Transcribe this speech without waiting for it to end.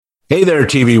Hey there,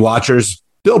 TV watchers.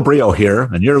 Bill Brio here,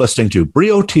 and you're listening to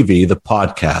Brio TV, the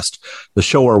podcast, the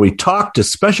show where we talk to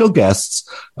special guests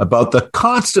about the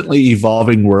constantly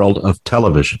evolving world of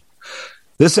television.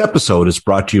 This episode is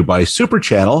brought to you by Super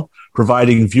Channel,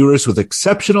 providing viewers with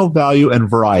exceptional value and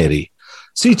variety.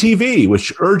 CTV,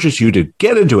 which urges you to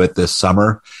get into it this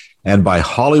summer, and by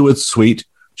Hollywood Suite,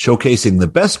 showcasing the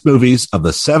best movies of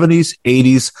the 70s,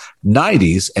 80s,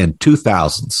 90s, and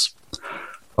 2000s.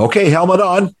 Okay, helmet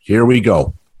on. Here we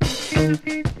go.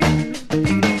 Express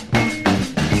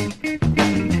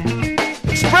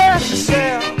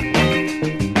yourself.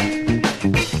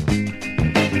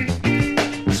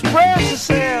 Express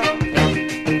yourself.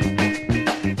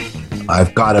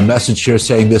 I've got a message here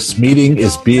saying this meeting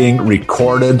is being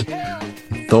recorded.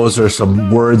 Those are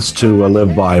some words to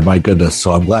live by, my goodness,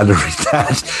 so I'm glad to read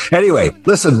that. Anyway,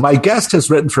 listen, my guest has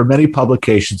written for many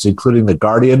publications, including The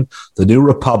Guardian, The New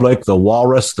Republic, The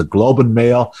Walrus, The Globe and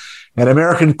Mail, and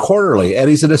American Quarterly, and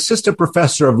he's an assistant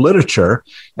professor of literature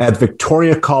at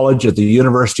Victoria College at the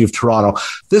University of Toronto.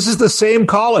 This is the same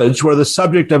college where the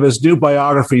subject of his new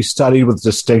biography studied with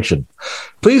distinction.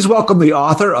 Please welcome the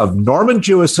author of Norman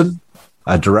Jewison,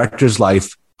 A Director's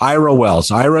Life, Ira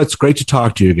Wells. Ira, it's great to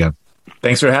talk to you again.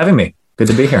 Thanks for having me. Good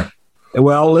to be here.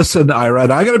 Well, listen, Ira,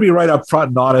 and I'm going to be right up front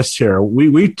and honest here.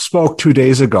 We spoke 2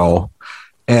 days ago,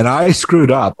 and I screwed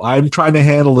up. I'm trying to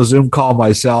handle the Zoom call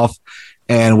myself,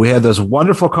 and we had this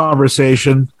wonderful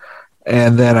conversation,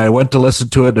 and then I went to listen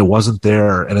to it, and it wasn't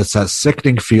there, and it's that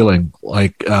sickening feeling.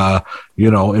 Like,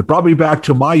 it brought me back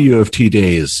to my U of T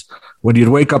days when you'd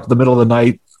wake up in the middle of the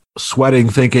night sweating,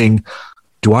 thinking,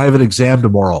 do I have an exam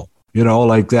tomorrow? You know,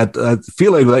 like that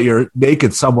feeling that you're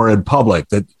naked somewhere in public,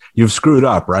 that you've screwed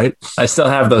up, right? I still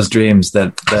have those dreams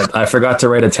that I forgot to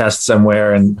write a test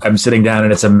somewhere, and I'm sitting down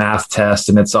and it's a math test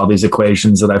and it's all these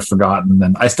equations that I've forgotten.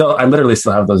 And I literally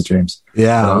still have those dreams.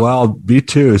 Yeah, so. Well, me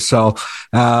too. So,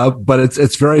 but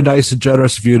it's very nice and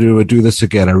generous of you to do this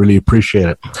again. I really appreciate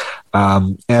it.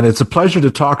 And it's a pleasure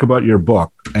to talk about your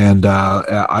book. And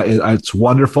it's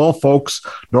wonderful, folks.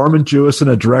 Norman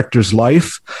Jewison, A Director's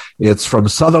Life. It's from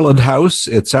Sutherland House.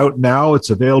 It's out now. It's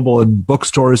available in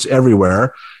bookstores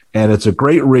everywhere. And it's a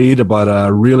great read about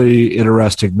a really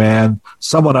interesting man,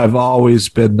 someone I've always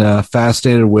been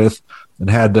fascinated with and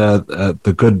had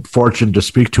the good fortune to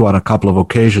speak to on a couple of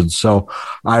occasions. So,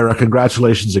 Ira,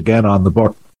 congratulations again on the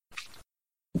book.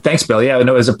 Thanks, Bill. Yeah, it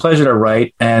was a pleasure to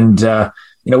write. And,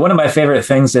 one of my favorite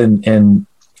things in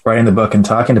writing the book and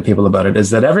talking to people about it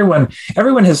is that everyone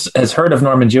has heard of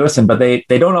Norman Jewison, but they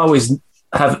don't always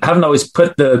haven't always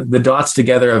put the dots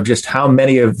together of just how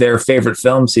many of their favorite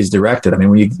films he's directed. I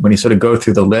mean, when you sort of go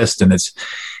through the list, and it's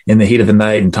In the Heat of the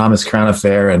Night and Thomas Crown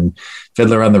Affair and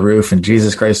Fiddler on the Roof and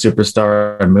Jesus Christ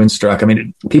Superstar and Moonstruck. I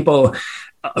mean, people,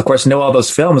 of course, know all those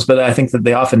films, but I think that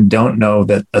they often don't know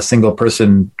that a single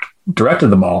person directed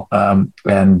them all.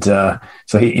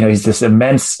 So he's this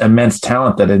immense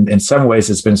talent that in some ways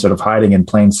has been sort of hiding in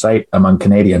plain sight among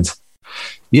Canadians.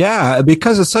 Yeah,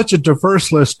 because it's such a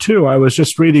diverse list, too. I was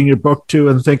just reading your book, too,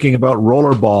 and thinking about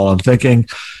Rollerball and thinking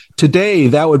today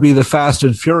that would be the Fast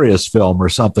and Furious film or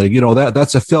something. You know,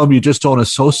 that's a film you just don't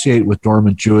associate with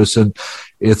Norman Jewison.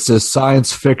 It's a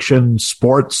science fiction,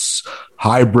 sports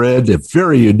hybrid, a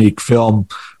very unique film.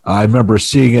 I remember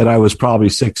seeing it. I was probably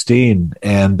 16,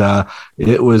 and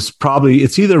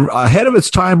it's either ahead of its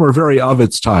time or very of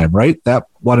its time, right? That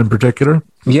one in particular?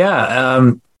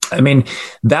 Yeah. I mean,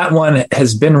 that one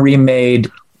has been remade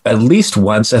at least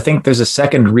once. I think there's a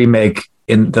second remake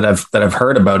that I've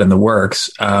heard about in the works.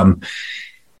 In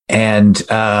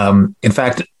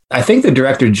fact, I think the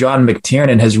director John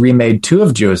McTiernan has remade 2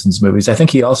 of Jewison's movies. I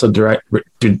think he also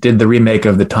did the remake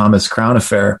of the Thomas Crown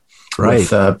Affair, right,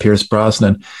 with Pierce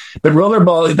Brosnan. But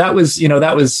Rollerball, that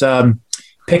was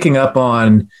picking up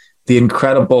on the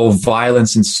incredible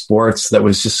violence in sports that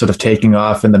was just sort of taking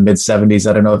off in the mid 70s.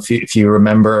 I don't know if you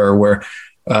remember or were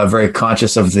very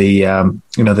conscious of the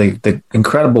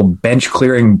incredible bench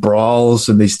clearing brawls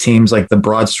and these teams like the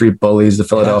Broad Street Bullies, the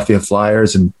Philadelphia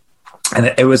Flyers, and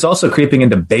it was also creeping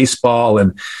into baseball,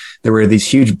 and there were these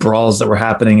huge brawls that were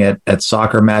happening at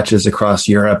soccer matches across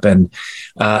Europe. And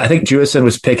I think Jewison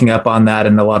was picking up on that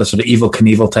and a lot of sort of Evel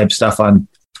Knievel type stuff on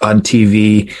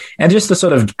TV, and just the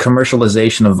sort of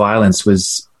commercialization of violence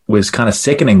was kind of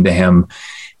sickening to him.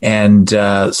 And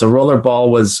so Rollerball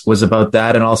was about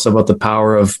that, and also about the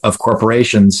power of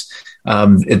corporations.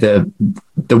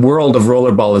 The world of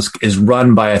Rollerball is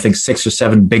run by, I think, 6 or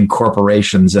 7 big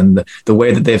corporations, and the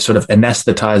way that they've sort of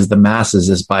anesthetized the masses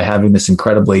is by having this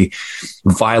incredibly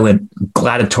violent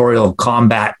gladiatorial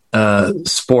combat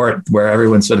sport where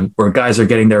where guys are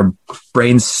getting their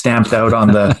brains stamped out on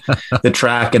the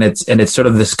track, and it's sort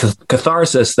of this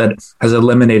catharsis that has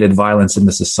eliminated violence in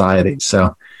the society.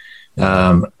 So,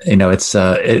 it's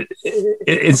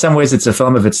in some ways it's a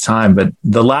film of its time, but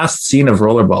the last scene of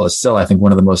Rollerball is still, I think,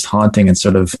 one of the most haunting and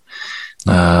sort of,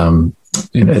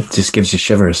 it just gives you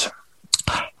shivers.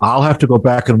 I'll have to go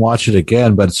back and watch it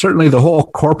again, but certainly the whole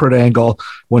corporate angle,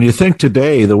 when you think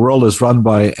today the world is run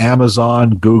by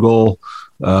Amazon, Google,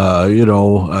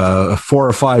 4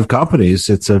 or 5 companies,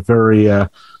 it's a very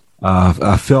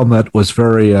a film that was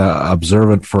very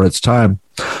observant for its time.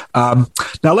 Now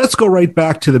let's go right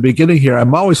back to the beginning here.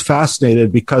 I'm always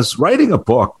fascinated because writing a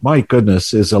book, my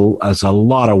goodness, is a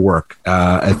lot of work.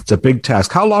 It's a big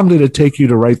task. How long did it take you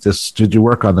to write this? Did you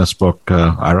work on this book,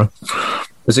 Ira?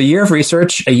 It was a year of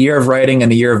research, a year of writing,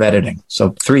 and a year of editing.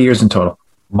 So 3 years in total.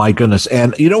 My goodness.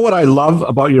 And you know what I love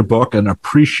about your book and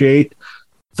appreciate?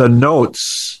 The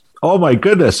notes. Oh my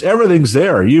goodness, everything's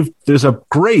there. There's a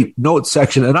great note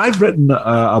section. And I've written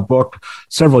a book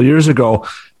several years ago,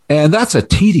 and that's a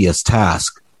tedious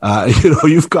task.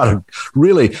 You've got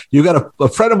a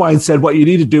friend of mine said what you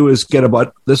need to do is get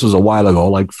this was a while ago,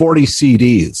 like 40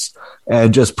 CDs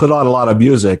and just put on a lot of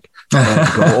music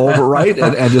and go over, right?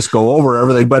 And just go over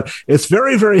everything. But it's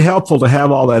very, very helpful to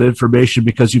have all that information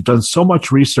because you've done so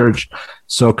much research.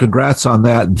 So congrats on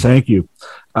that. And thank you.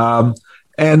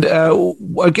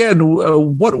 Again,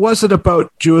 what was it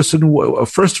about Jewison?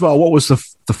 First of all, what was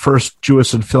the first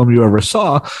Jewison film you ever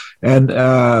saw? And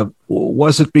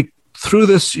was it through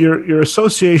this your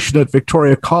association at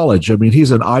Victoria College? I mean,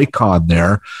 he's an icon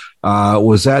there.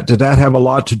 Did that have a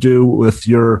lot to do with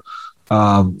your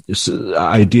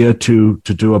idea to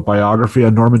do a biography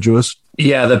on Norman Jewison?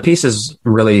 Yeah, the pieces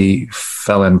really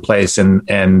fell in place,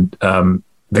 and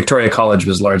Victoria College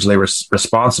was largely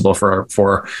responsible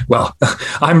for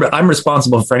I'm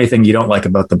responsible for anything you don't like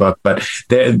about the book, but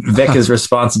Vic is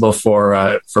responsible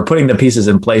for putting the pieces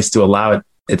in place to allow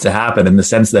it to happen, in the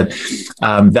sense that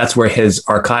that's where his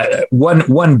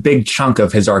one big chunk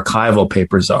of his archival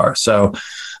papers are. So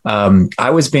I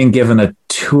was being given a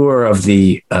tour of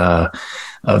the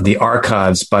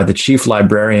archives by the chief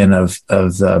librarian of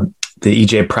the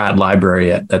E.J. Pratt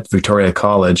Library at Victoria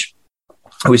College,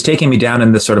 who was taking me down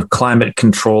in this sort of climate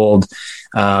controlled,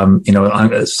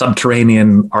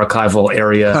 subterranean archival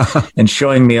area and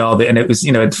showing me and it was,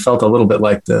 it felt a little bit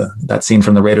like that scene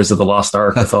from the Raiders of the Lost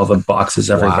Ark with all the boxes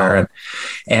everywhere.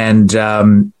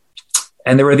 Wow.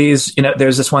 And there were these,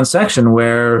 there's this one section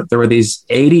where there were these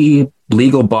 80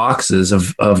 legal boxes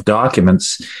of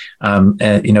documents,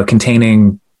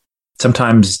 containing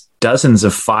sometimes dozens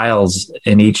of files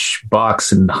in each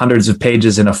box and hundreds of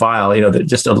pages in a file, that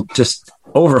just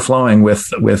overflowing with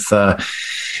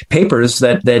papers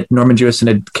that Norman Jewison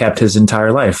had kept his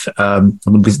entire life.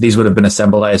 These would have been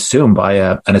assembled, I assume, by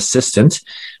an assistant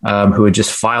who had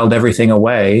just filed everything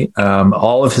away,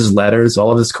 all of his letters,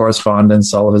 all of his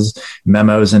correspondence, all of his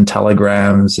memos and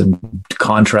telegrams and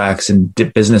contracts and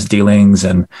business dealings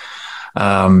and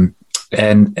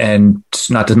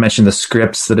not to mention the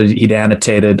scripts that he'd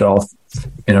annotated all,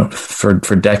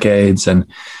 for decades. And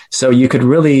so you could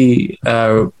really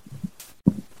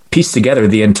piece together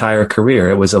the entire career.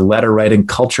 It was a letter writing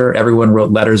culture. Everyone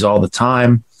wrote letters all the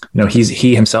time.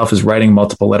 He himself is writing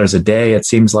multiple letters a day, it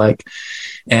seems like.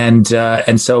 And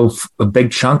so a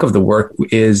big chunk of the work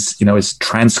is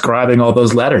transcribing all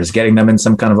those letters, getting them in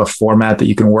some kind of a format that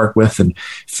you can work with and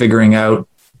figuring out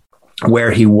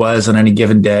where he was on any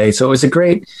given day. So it was a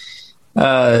great,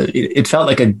 it felt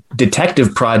like a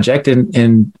detective project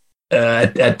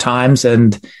at times.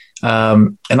 And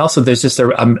also there's just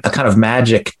a kind of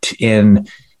magic in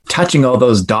touching all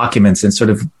those documents and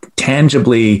sort of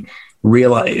tangibly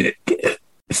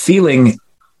feeling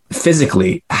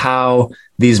physically how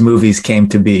these movies came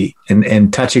to be,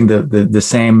 and touching the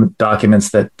same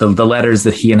documents, that the letters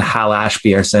that he and Hal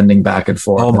Ashby are sending back and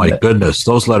forth. Oh my goodness,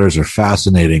 those letters are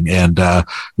fascinating, and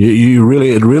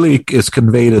it really is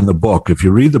conveyed in the book. If you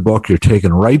read the book, you're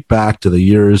taken right back to the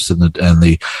years and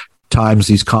the times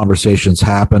these conversations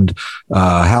happened.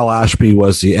 Hal Ashby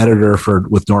was the editor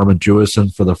with Norman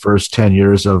Jewison for the first 10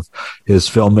 years of his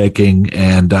filmmaking,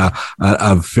 and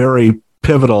a very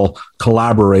pivotal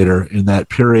collaborator in that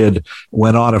period.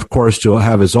 Went on, of course, to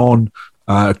have his own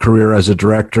career as a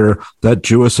director that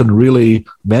Jewison really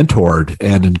mentored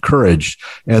and encouraged.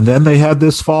 And then they had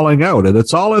this falling out, and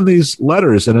it's all in these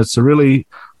letters, and it's really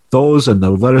those and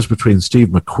the letters between Steve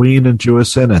McQueen and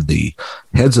Jewison and the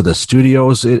heads of the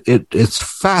studios. It's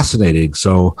fascinating.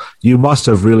 So you must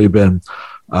have really been,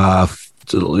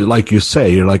 like you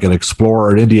say, you're like an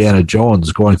explorer, Indiana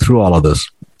Jones, going through all of this.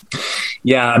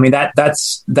 Yeah, I mean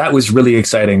that was really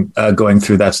exciting going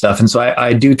through that stuff, and so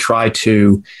I do try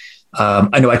to.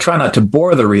 I know I try not to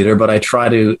bore the reader, but I try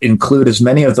to include as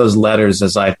many of those letters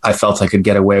as I felt I could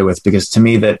get away with, because to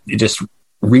me that just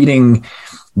reading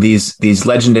these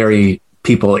legendary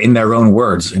people in their own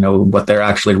words, what they're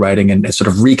actually writing and sort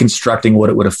of reconstructing what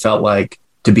it would have felt like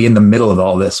to be in the middle of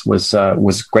all this was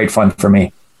great fun for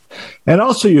me. And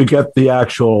also you get the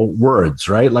actual words,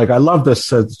 right? Like I love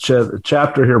this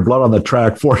chapter here, Blood on the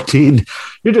Track 14.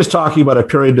 You're just talking about a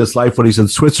period in his life when he's in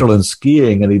Switzerland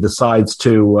skiing and he decides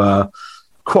to,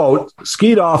 quote,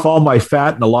 skied off all my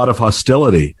fat and a lot of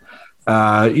hostility.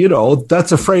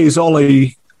 That's a phrase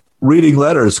only reading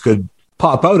letters could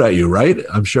pop out at you, right?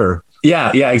 I'm sure.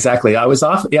 Yeah, exactly. I was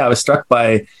struck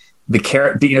by the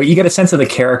character. You get a sense of the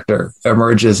character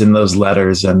emerges in those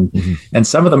letters, and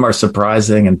some of them are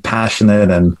surprising and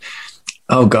passionate. And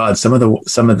oh God, some of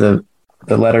the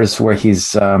letters where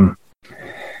he's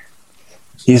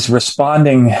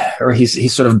responding, or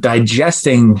he's sort of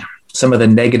digesting some of the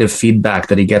negative feedback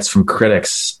that he gets from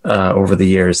critics over the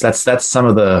years. That's some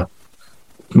of the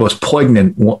most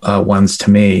poignant ones to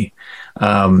me,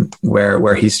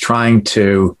 where he's trying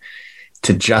to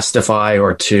justify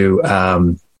or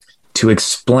to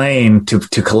explain to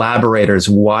collaborators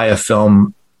why a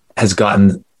film has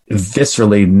gotten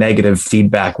viscerally negative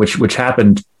feedback, which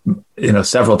happened,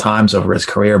 several times over his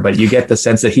career. But you get the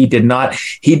sense that he did not.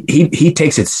 He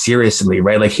takes it seriously,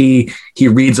 right? Like he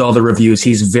reads all the reviews.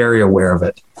 He's very aware of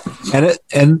it.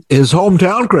 And his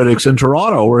hometown critics in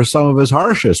Toronto were some of his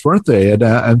harshest, weren't they?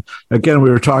 And again,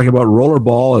 we were talking about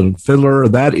Rollerball and Fiddler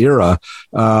in that era.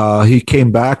 He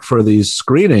came back for these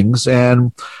screenings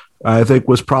and I think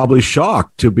was probably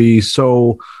shocked to be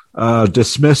so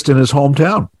dismissed in his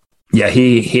hometown. Yeah,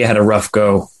 he had a rough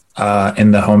go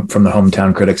from the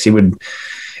hometown critics. He would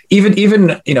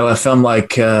even a film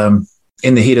like In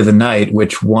the Heat of the Night,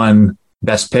 which won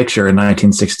Best Picture in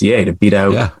 1968. It beat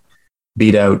out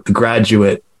The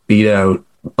Graduate, beat out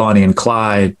Bonnie and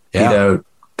Clyde, beat out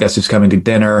Guess Who's Coming to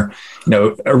Dinner.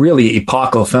 A really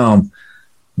epochal film.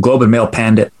 Globe and Mail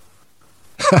panned it.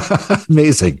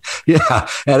 Amazing. Yeah.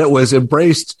 And it was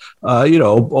embraced,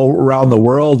 around the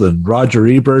world, and Roger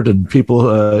Ebert and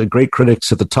people, great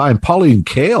critics at the time. Pauline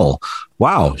Kael,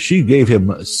 wow, she gave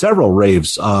him several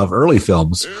raves of early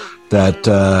films that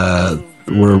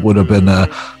would have been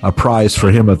a prize for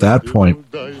him at that point.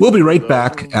 We'll be right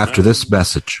back after this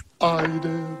message.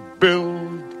 I'd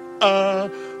build a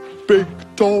big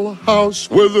tall house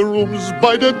with rooms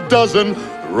by the dozen,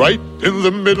 right in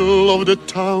the middle of the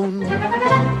town.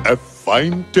 A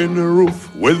fine tin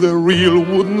roof with the real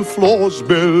wooden floors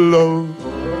below.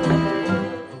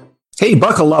 Hey,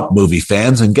 buckle up, movie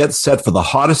fans, and get set for the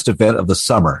hottest event of the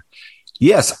summer.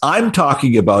 Yes, I'm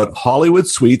talking about Hollywood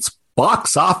Suites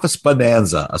Box Office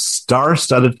Bonanza, a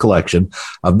star-studded collection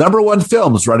of #1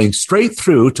 films running straight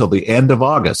through till the end of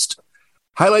August.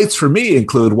 Highlights for me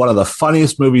include one of the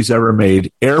funniest movies ever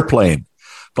made, Airplane,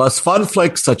 plus fun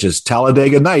flicks such as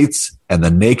Talladega Nights and The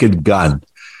Naked Gun.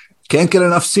 Can't get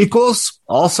enough sequels?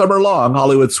 All summer long,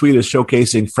 Hollywood Suite is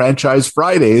showcasing Franchise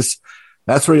Fridays.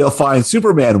 That's where you'll find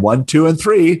Superman 1, 2, and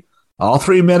 3, all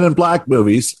 3 Men in Black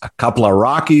movies, a couple of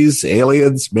Rockies,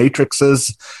 Aliens,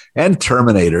 Matrixes, and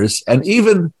Terminators, and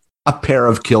even a pair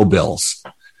of Kill Bills.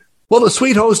 Will the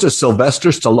Suite host a Sylvester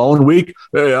Stallone week?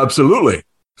 Hey, absolutely.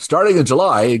 Starting in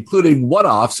July, including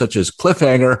one-offs such as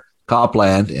Cliffhanger,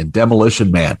 Copland, and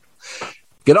Demolition Man.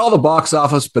 Get all the Box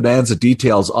Office Bonanza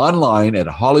details online at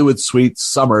Hollywood Suite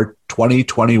Summer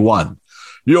 2021.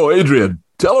 Yo, Adrian,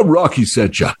 tell him Rocky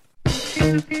sent you.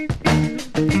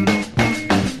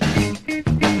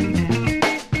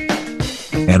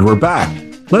 And we're back.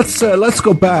 Let's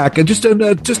go back and just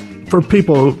for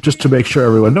people, just to make sure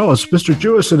everyone knows, Mr.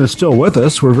 Jewison is still with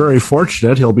us. We're very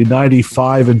fortunate. He'll be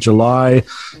 95 in July.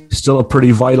 Still a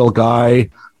pretty vital guy,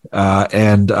 there's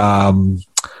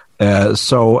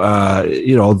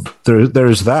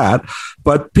that.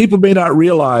 But people may not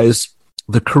realize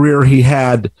the career he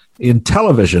had in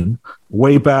television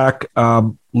way back,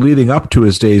 leading up to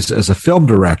his days as a film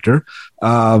director.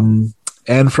 And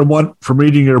from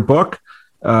reading your book,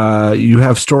 you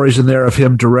have stories in there of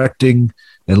him directing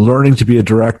and learning to be a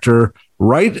director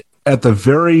right at the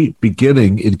very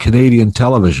beginning in Canadian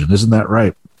television. Isn't that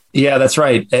right? Yeah, that's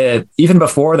right. Even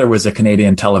before there was a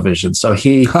Canadian television. So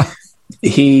he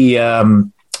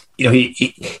wanted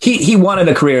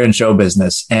a career in show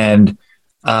business. And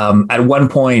at one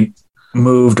point,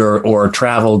 moved or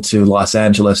traveled to Los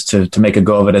Angeles to make a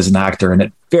go of it as an actor, and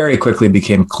it very quickly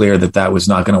became clear that was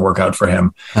not going to work out for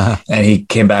him. And he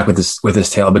came back with his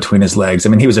tail between his legs. I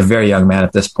mean, he was a very young man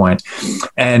at this point,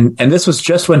 and this was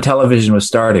just when television was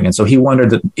starting, and so he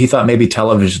thought maybe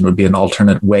television would be an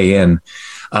alternate way in.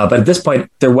 But at this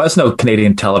point, there was no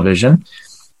Canadian television.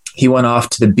 He went off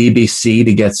to the BBC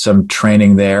to get some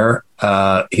training there.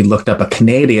 He looked up a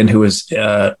Canadian who was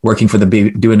working for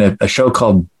doing a show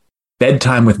called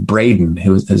Bedtime with Braden.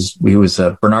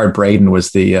 Bernard Braden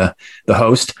was the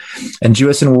host, and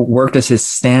Jewison worked as his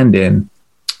stand-in.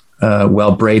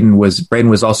 While Braden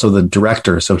was also the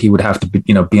director, so he would have to be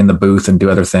in the booth and do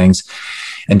other things.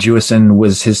 And Jewison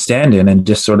was his stand-in and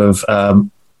just sort of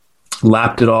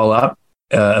lapped it all up,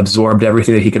 absorbed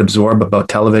everything that he could absorb about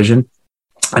television.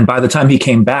 And by the time he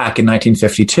came back in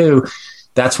 1952,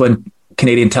 that's when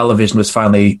Canadian television was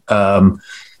finally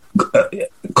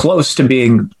close to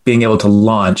being able to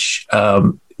launch.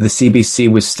 The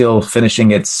CBC was still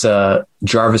finishing its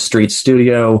Jarvis Street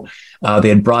studio. They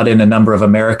had brought in a number of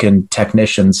American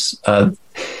technicians. A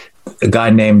guy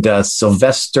named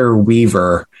Sylvester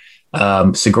Weaver,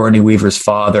 Sigourney Weaver's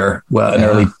father, an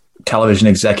early television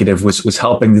executive, was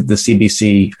helping the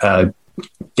CBC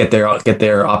get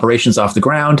their operations off the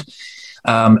ground.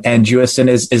 And Jewison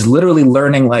is literally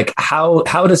learning, like, how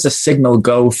does a signal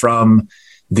go from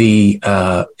the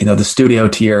studio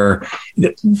to your,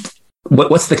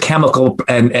 what's the chemical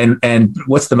and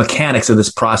what's the mechanics of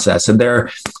this process? And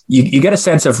you get a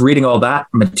sense of reading all that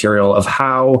material of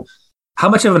how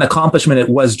much of an accomplishment it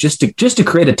was just to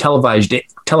create a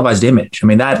televised image. I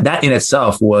mean, that in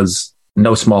itself was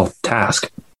no small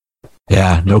task.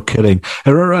 Yeah, no kidding.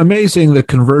 And amazing, the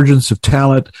convergence of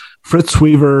talent. Fritz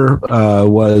Weaver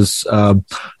was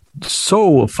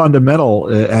so fundamental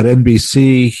at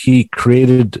NBC. He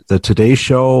created the Today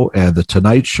Show and the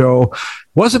Tonight Show.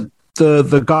 Wasn't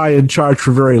the guy in charge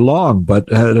for very long, but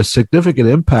had a significant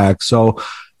impact. So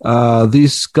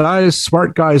these guys,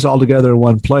 smart guys all together in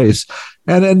one place.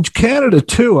 And in Canada,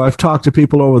 too, I've talked to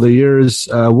people over the years.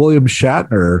 William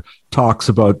Shatner talks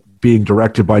about being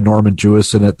directed by Norman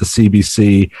Jewison at the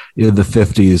CBC in the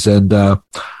 50s. And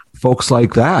folks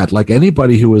like that, like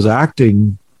anybody who was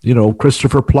acting,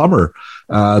 Christopher Plummer,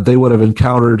 they would have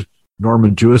encountered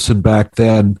Norman Jewison back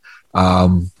then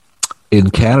in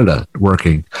Canada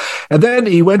working. And then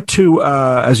he went to,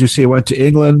 as you see, went to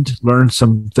England, learned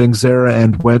some things there,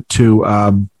 and went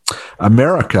to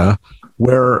America,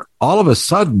 where all of a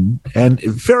sudden, and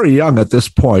very young at this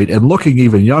point, and looking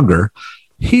even younger,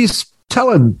 he's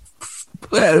telling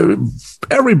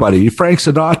everybody, Frank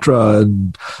Sinatra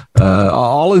and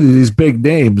all of these big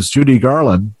names, Judy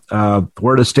Garland,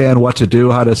 where to stand, what to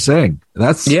do, how to sing.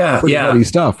 That's pretty nutty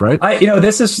stuff, right?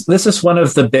 This is one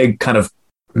of the big kind of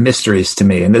mysteries to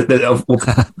me, and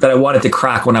that I wanted to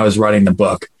crack when I was writing the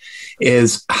book,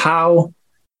 is how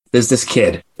there's this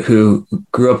kid who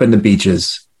grew up in the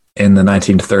beaches in the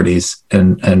 1930s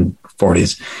and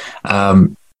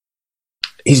 40s.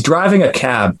 He's driving a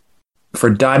cab for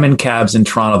Diamond Cabs in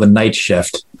Toronto, the night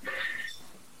shift,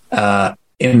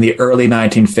 in the early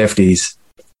 1950s.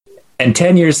 And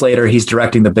 10 years later, he's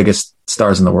directing the biggest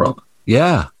stars in the world.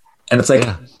 Yeah. And it's like,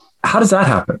 how does that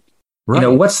happen? Right.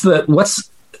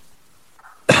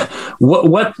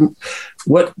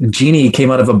 What genie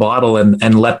came out of a bottle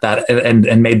and let that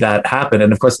and made that happen?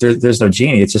 And of course, there's no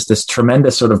genie. It's just this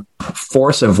tremendous sort of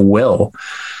force of will.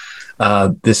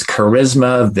 This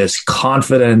charisma, this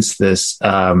confidence,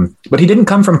 but he didn't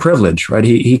come from privilege, right?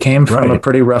 He came from a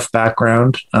pretty rough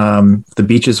background. The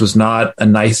Beaches was not a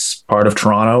nice part of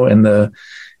Toronto in the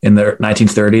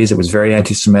 1930s. It was very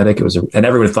anti-Semitic. And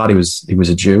everyone thought he was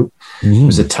a Jew. Mm-hmm. It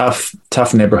was a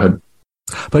tough neighborhood.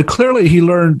 But clearly he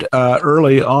learned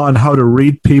early on how to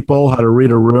read people, how to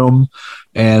read a room.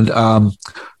 And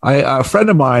a friend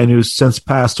of mine who's since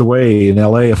passed away in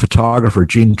LA, a photographer,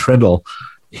 Gene Trindle,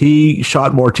 he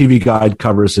shot more TV Guide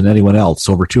covers than anyone else,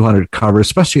 over 200 covers,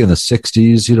 especially in the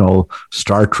 60s,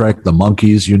 Star Trek, the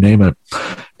Monkees, you name it.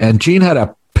 And Gene had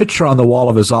a picture on the wall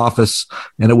of his office,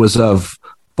 and it was of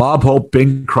Bob Hope,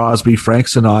 Bing Crosby, Frank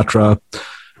Sinatra,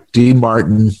 Dean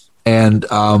Martin. And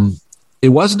it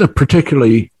wasn't a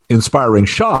particularly inspiring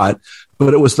shot,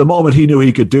 but it was the moment he knew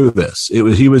he could do this.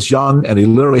 He was young, and he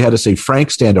literally had to say, Frank,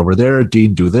 stand over there.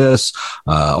 Dean, do this.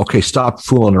 Okay, stop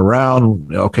fooling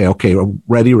around. Okay, we're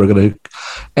ready. We're going to.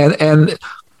 And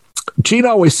Gene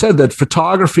always said that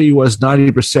photography was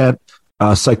 90%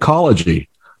 psychology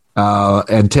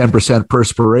and 10%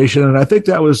 perspiration. And I think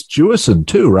that was Jewison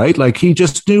too, right? Like he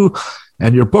just knew,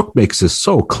 and your book makes this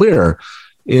so clear,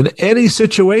 in any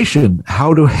situation,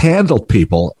 how to handle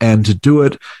people and to do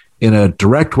it in a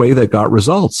direct way that got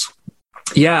results.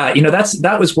 Yeah,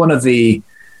 that was one of the.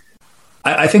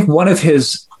 I think one of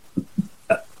his,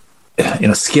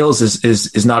 skills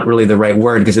is not really the right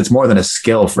word, because it's more than a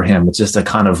skill for him. It's just a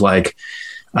kind of like,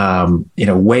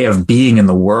 way of being in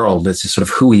the world. It's just sort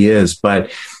of who he is.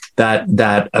 But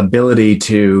that ability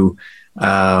to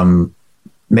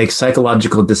make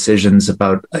psychological decisions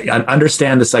about,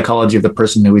 understand the psychology of the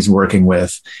person who he's working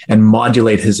with, and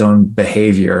modulate his own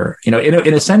behavior. In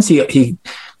a sense, he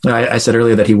I said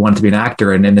earlier that he wanted to be an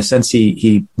actor, and in a sense,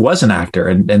 he was an actor,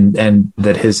 and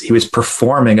that he was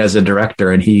performing as a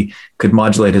director, and he could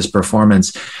modulate his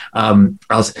performance.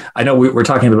 I know we're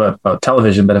talking about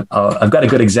television, but I've got a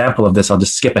good example of this. I'll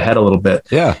just skip ahead a little bit.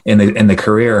 Yeah. In the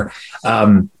career.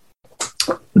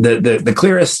 The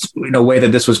clearest way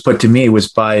that this was put to me was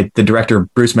by the director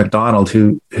Bruce McDonald,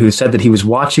 who said that he was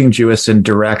watching Jewison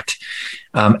direct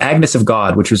Agnes of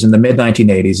God, which was in the mid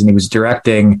 1980s, and he was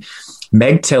directing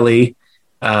Meg Tilly,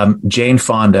 Jane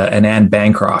Fonda, and Anne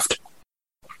Bancroft.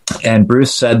 And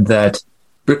Bruce said that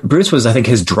Bruce was, I think,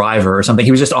 his driver or something.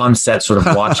 He was just on set, sort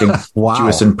of watching Wow.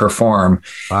 Jewison perform.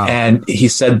 Wow. And he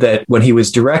said that when he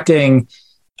was directing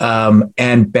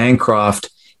Anne Bancroft,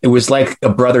 it was like a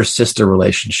brother-sister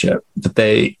relationship, that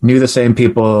they knew the same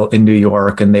people in New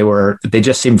York, and they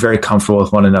just seemed very comfortable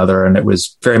with one another. And it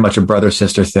was very much a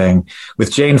brother-sister thing.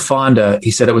 With Jane Fonda,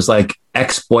 he said it was like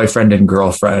ex-boyfriend and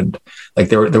girlfriend. Like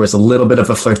there was a little bit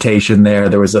of a flirtation there.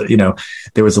 There was a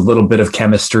little bit of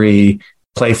chemistry,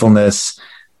 playfulness.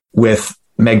 With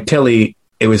Meg Tilly,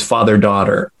 it was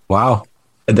father-daughter. Wow.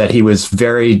 That he was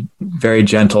very, very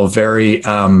gentle, very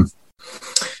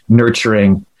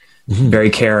nurturing, very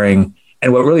caring.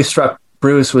 And what really struck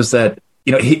Bruce was that,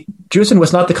 Jewison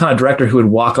was not the kind of director who would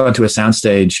walk onto a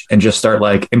soundstage and just start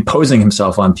like imposing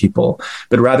himself on people,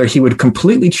 but rather he would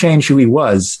completely change who he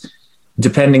was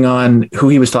depending on who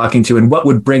he was talking to and what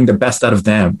would bring the best out of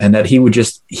them. And that he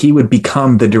would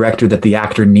become the director that the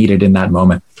actor needed in that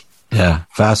moment. Yeah,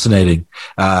 fascinating.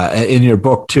 In your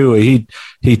book too,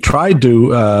 he tried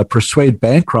to persuade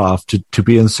Bancroft to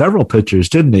be in several pictures,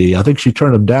 didn't he? I think she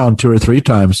turned him down 2 or 3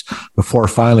 times before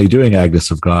finally doing Agnes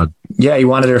of God. Yeah, he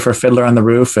wanted her for Fiddler on the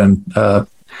Roof, and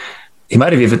he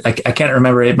might have even I can't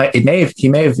remember. He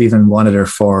may have even wanted her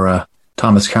for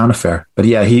Thomas Crown Affair. But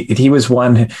yeah, he was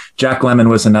one. Jack Lemmon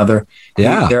was another.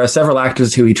 Yeah, there are several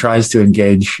actors who he tries to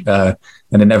engage, and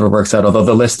it never works out. Although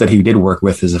the list that he did work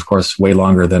with is, of course, way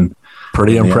longer than.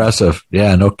 Pretty impressive.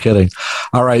 Yeah, no kidding.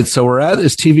 All right, so we're at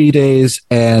his TV days,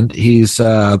 and he's,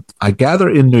 I gather,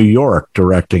 in New York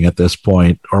directing at this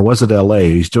point, or was it L.A.?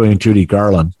 He's doing Judy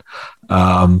Garland,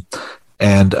 who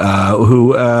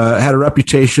had a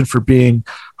reputation for being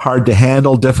hard to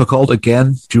handle, difficult.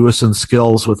 Again, Jewison's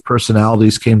skills with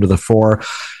personalities came to the fore,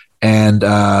 and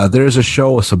there's a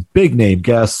show with some big-name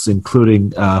guests,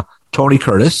 including Tony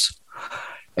Curtis.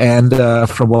 And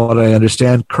from what I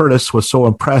understand, Curtis was so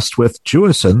impressed with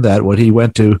Jewison that when he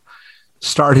went to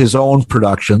start his own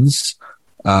productions,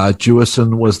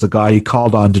 Jewison was the guy he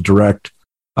called on to direct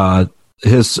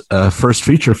his first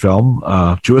feature film,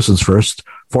 Jewison's first,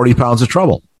 40 Pounds of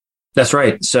Trouble. That's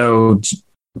right. So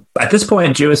at this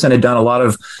point, Jewison had done a lot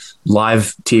of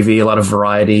live TV, a lot of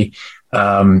variety.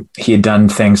 He had done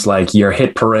things like Your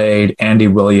Hit Parade, Andy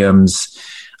Williams,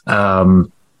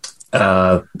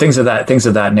 things of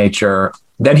that nature.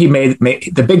 Then he made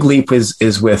the big leap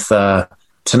is with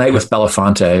Tonight with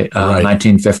Belafonte,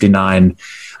 1959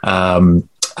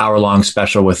 hour-long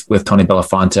special with Tony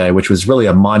Belafonte, which was really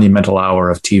a monumental hour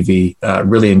of TV.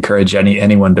 Really encourage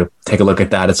anyone to take a look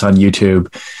at that. It's on YouTube.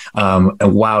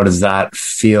 And wow, does that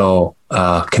feel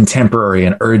contemporary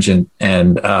and urgent,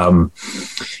 and in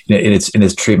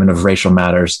its treatment of racial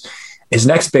matters. His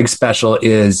next big special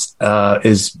is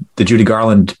the Judy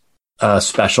Garland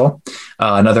special,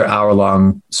 another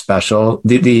hour-long special.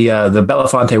 The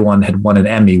Belafonte one had won an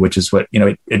Emmy, which is what,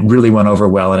 it really went over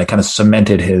well, and it kind of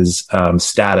cemented his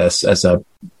status as a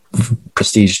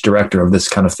prestige director of this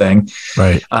kind of thing.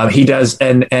 Right. He does,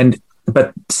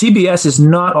 but CBS is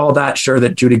not all that sure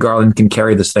that Judy Garland can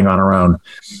carry this thing on her own.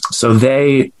 So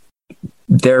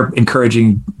they're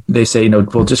encouraging. They say,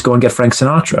 we'll just go and get Frank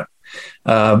Sinatra.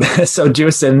 So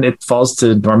Jewison, it falls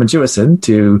to Norman Jewison,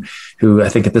 who I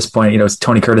think at this point,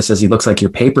 Tony Curtis says he looks like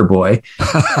your paper boy,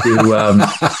 to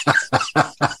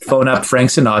phone up Frank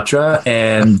Sinatra,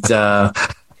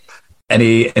 and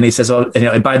he says,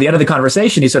 and by the end of the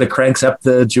conversation, he sort of cranks up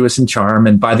the Jewison charm,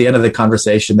 and by the end of the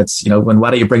conversation, it's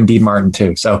why don't you bring Dean Martin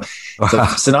too? So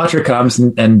Sinatra comes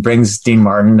and brings Dean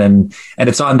Martin, and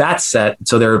it's on that set.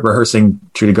 So they're rehearsing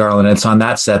Judy Garland, and it's on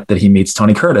that set that he meets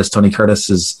Tony Curtis. Tony Curtis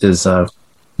is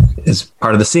is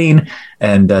part of the scene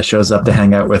and shows up to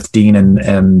hang out with Dean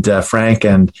and Frank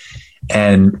and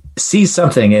sees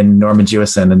something in Norman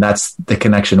Jewison, and that's the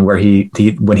connection where he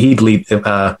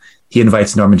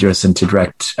invites Norman Jewison to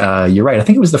direct. You're right. I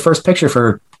think it was the first picture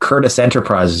for Curtis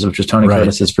Enterprises, which was Tony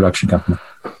Curtis's production company.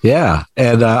 Yeah,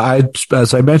 and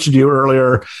as I mentioned to you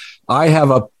earlier,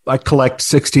 I collect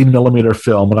 16 millimeter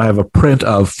film, and I have a print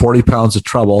of 40 Pounds of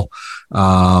Trouble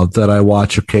that I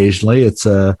watch occasionally. It's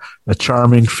a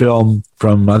charming film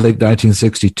from, I think,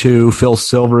 1962. Phil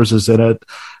Silvers is in it,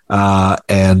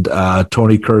 and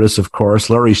Tony Curtis, of course,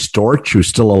 Larry Storch, who's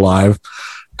still alive.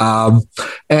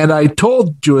 And I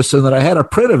told Jewison that I had a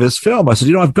print of his film. I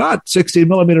said, I've got 16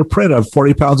 millimeter print of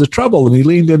 40 Pounds of Trouble. And he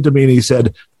leaned into me and he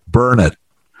said, burn it.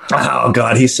 Oh,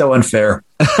 God, he's so unfair.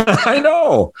 I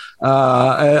know.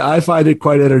 I find it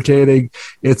quite entertaining.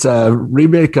 It's a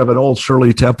remake of an old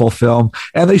Shirley Temple film,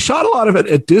 and they shot a lot of it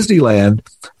at Disneyland,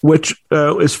 which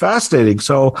is fascinating.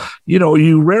 So,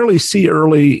 you rarely see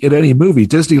early in any movie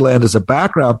Disneyland as a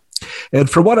background. And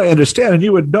from what I understand, and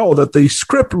you would know, that the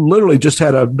script literally just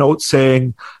had a note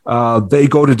saying they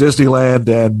go to Disneyland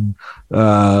and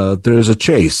there's a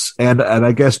chase. And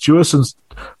I guess Jewison's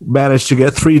managed to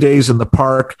get 3 days in the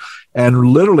park. And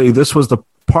literally, this was the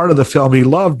part of the film he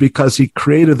loved because he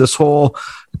created this whole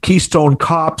Keystone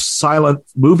Cops silent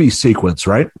movie sequence,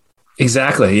 right?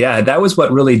 Exactly. Yeah, that was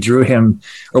what really drew him,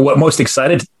 or what most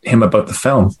excited him about the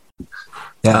film.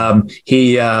 Yeah.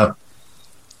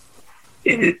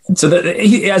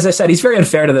 As I said, he's very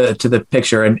unfair to the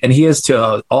picture, and he is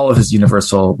to all of his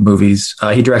Universal movies.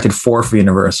 He directed 4 for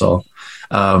Universal,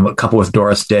 a couple with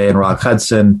Doris Day and Rock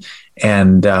Hudson,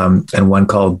 and one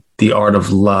called The Art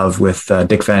of Love with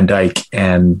Dick Van Dyke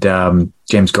and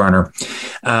James Garner.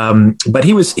 But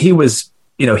he's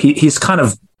kind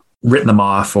of written them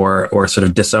off or sort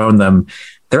of disowned them.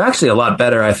 They're actually a lot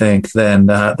better, I think, than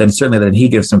certainly than he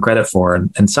gives them credit for,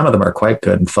 and some of them are quite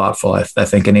good and thoughtful, I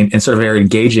think, and sort of very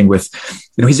engaging with.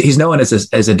 He's known as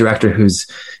a director who's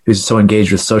so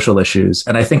engaged with social issues,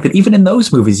 and I think that even in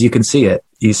those movies you can see it.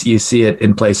 You see it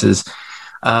in places.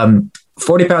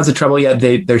 40 Pounds of Trouble. Yeah,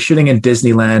 they're shooting in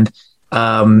Disneyland.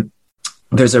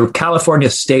 There's a California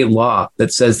state law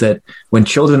that says that when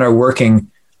children are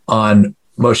working on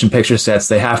motion picture sets,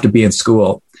 they have to be in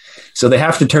school. So they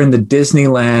have to turn the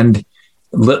Disneyland,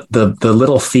 the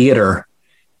little theater,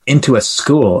 into a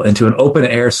school, into an open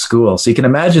air school. So you can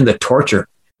imagine the torture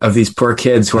of these poor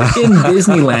kids who are in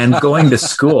Disneyland going to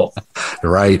school.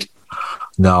 Right.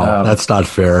 No, that's not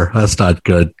fair. That's not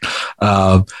good.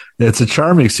 It's a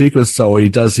charming sequence. So he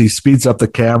speeds up the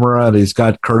camera, and he's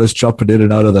got Curtis jumping in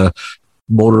and out of the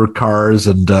motor cars,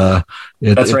 and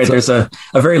that's right. There's a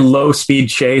very low speed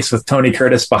chase with Tony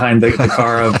Curtis behind the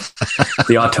car of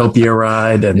the Autopia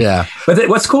ride, and yeah. But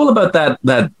what's cool about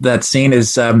that scene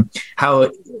is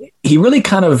how he really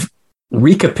kind of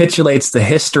recapitulates the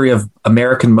history of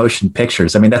American motion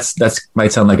pictures. I mean, that's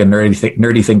might sound like a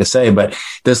nerdy thing to say, but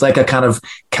there's like a kind of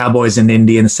cowboys and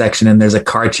Indians section, and there's a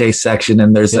car chase section,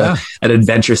 and there's an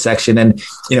adventure section, and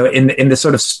in this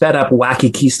sort of sped up,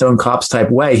 wacky Keystone Cops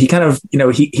type way, he kind of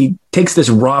he takes this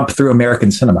romp through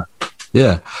American cinema.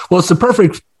 Yeah, well, it's the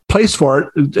perfect place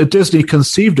for it. Disney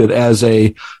conceived it as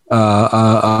a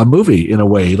movie in a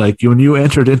way. Like when you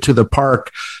entered into the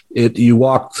park, you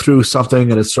walk through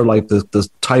something and it's sort of like the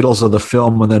titles of the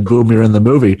film, and then boom, you're in the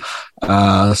movie.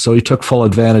 So he took full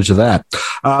advantage of that.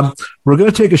 We're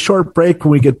going to take a short break.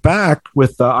 When we get back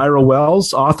with Ira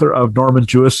Wells, author of Norman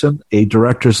Jewison, A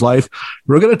Director's Life,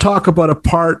 we're going to talk about a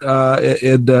part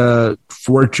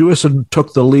where Jewison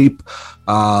took the leap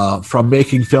from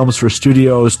making films for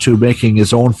studios to making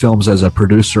his own films as a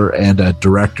producer and a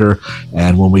director.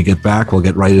 And when we get back, we'll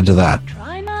get right into that.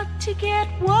 Try not to get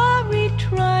worried,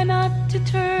 try not to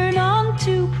turn on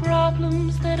to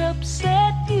problems that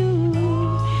upset you.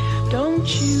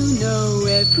 Don't you know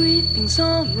everything's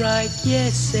all right?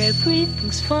 Yes,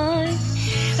 everything's fine.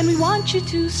 And we want you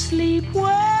to sleep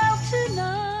well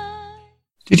tonight.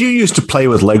 Did you used to play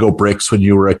with Lego bricks when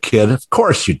you were a kid? Of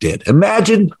course you did.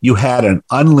 Imagine you had an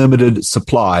unlimited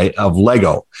supply of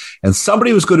Lego, and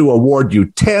somebody was going to award you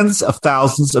tens of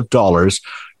thousands of dollars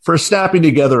for snapping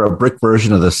together a brick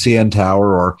version of the CN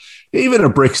Tower or even a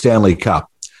brick Stanley Cup.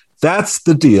 That's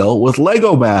the deal with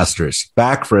Lego Masters,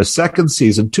 back for a second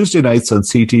season Tuesday nights on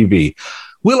CTV.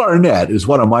 Will Arnett is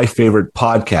one of my favorite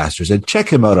podcasters, and check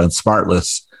him out on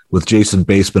SmartLess with Jason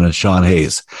Baseman and Sean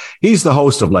Hayes. He's the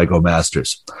host of Lego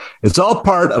Masters. It's all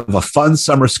part of a fun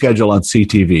summer schedule on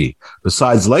CTV.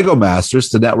 Besides Lego Masters,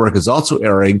 the network is also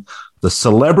airing the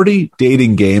Celebrity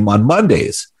Dating Game on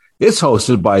Mondays. It's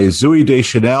hosted by Zooey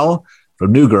Deschanel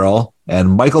from New Girl and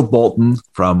Michael Bolton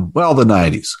from, well, the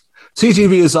 90s.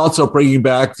 CTV is also bringing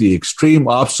back the Extreme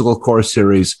Obstacle Course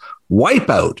series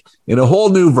Wipeout in a whole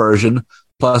new version,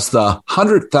 plus the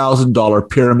 $100,000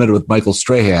 Pyramid with Michael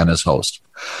Strahan as host.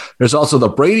 There's also the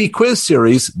Brady Quiz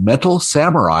series Mental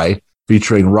Samurai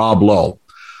featuring Rob Lowe.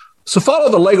 So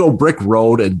follow the Lego Brick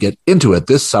Road and get into it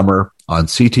this summer on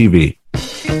CTV.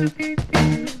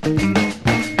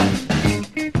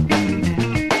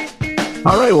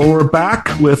 All right, well, we're back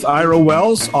with Ira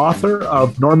Wells, author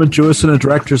of Norman Jewison, A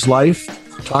Director's Life,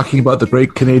 talking about the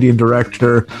great Canadian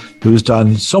director who's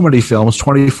done so many films,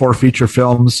 24 feature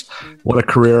films. What a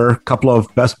career. A couple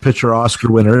of Best Picture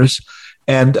Oscar winners.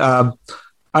 And Ira,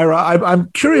 I'm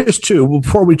curious, too,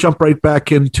 before we jump right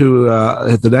back into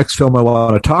the next film I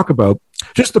want to talk about,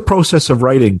 just the process of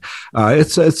writing.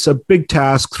 It's a big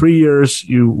task. 3 years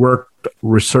you worked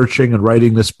researching and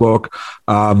writing this book.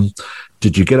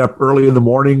 Did you get up early in the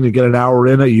morning to get an hour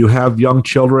in it? You have young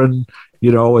children.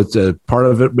 You know, it's a part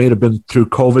of it may have been through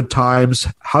COVID times.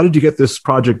 How did you get this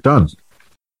project done?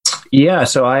 Yeah,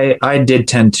 so I did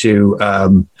tend to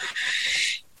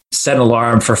set an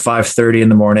alarm for 5:30 in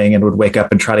the morning and would wake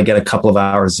up and try to get a couple of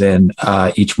hours in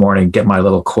each morning, get my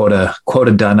little quota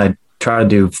done. I try to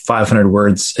do 500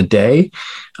 words a day,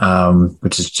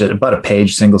 which is just about a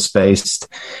page, single spaced.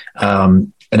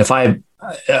 And I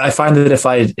find that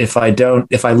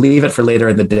if I leave it for later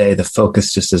in the day, the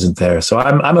focus just isn't there. So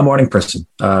I'm a morning person.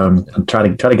 I'm try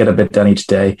to get a bit done each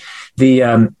day.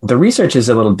 The research is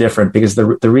a little different because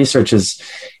the research is,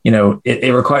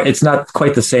 it's not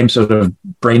quite the same sort of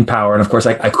brain power. And of course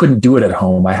I couldn't do it at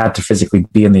home. I had to physically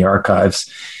be in the archives.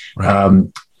 Right.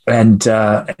 And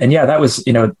yeah, that was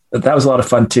a lot of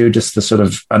fun too. Just the sort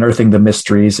of unearthing the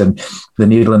mysteries and the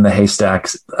needle in the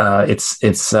haystacks.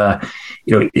 The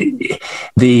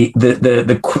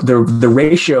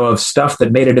ratio of stuff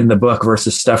that made it in the book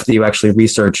versus stuff that you actually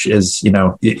research is, I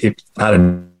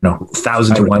don't know,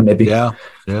 1,000 to 1 maybe. Yeah.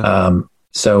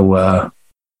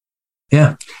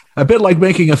 Yeah. A bit like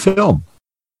making a film.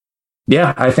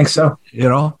 Yeah, I think so.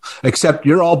 Except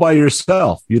you're all by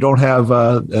yourself. You don't have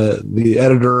the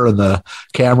editor and the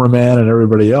cameraman and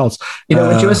everybody else. When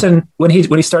Jewison, when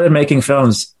he started making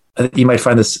films, you might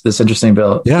find this interesting,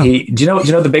 Bill. Yeah. Do you know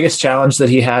the biggest challenge that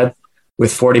he had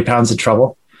with 40 Pounds of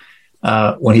Trouble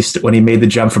when he made the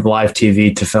jump from live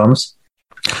TV to films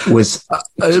was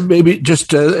maybe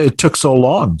just it took so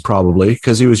long, probably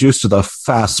because he was used to the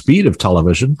fast speed of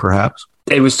television, perhaps.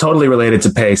 It was totally related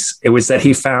to pace. It was that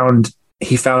he found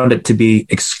it to be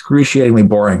excruciatingly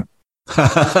boring.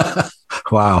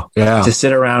 Wow. Yeah. To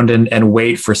sit around and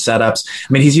wait for setups.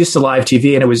 I mean, he's used to live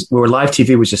TV, and where live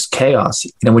TV was just chaos.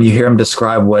 When you hear him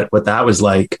describe what that was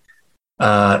like,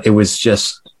 it was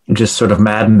just sort of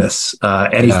madness.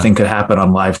 Anything could happen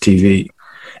on live TV,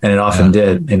 and it often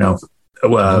did.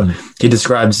 He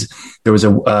describes there was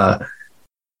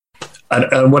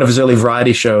on one of his early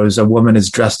variety shows, a woman is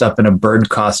dressed up in a bird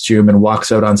costume and walks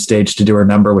out on stage to do her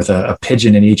number with a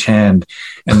pigeon in each hand.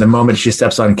 And the moment she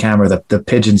steps on camera, the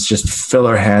pigeons just fill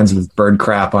her hands with bird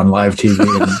crap on live TV.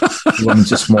 And the woman's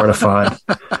just mortified.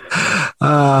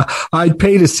 I'd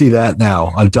pay to see that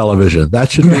now on television.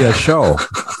 That should be a show.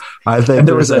 I think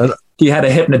he had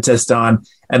a hypnotist on,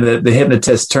 and the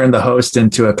hypnotist turned the host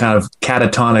into a kind of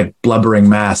catatonic, blubbering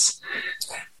mass.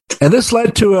 And this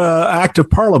led to an act of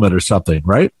parliament or something,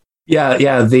 right? Yeah.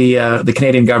 The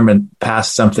Canadian government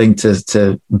passed something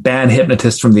to ban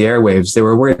hypnotists from the airwaves. They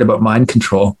were worried about mind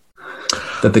control,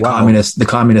 that the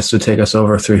communists would take us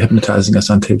over through hypnotizing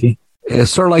us on TV. It's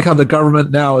sort of like how the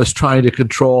government now is trying to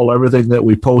control everything that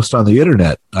we post on the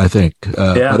internet, I think.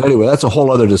 But anyway, that's a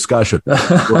whole other discussion.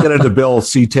 We'll get into Bill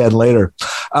C-10 later.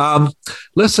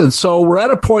 Listen, so we're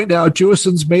at a point now.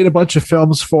 Jewison's made a bunch of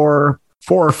films for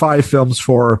 4 or 5 films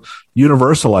for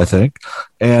Universal, I think.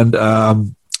 And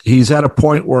he's at a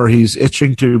point where he's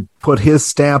itching to put his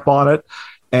stamp on it.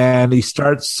 And he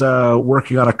starts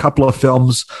working on a couple of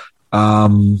films.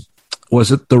 Was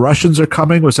it The Russians Are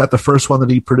Coming? Was that the first one that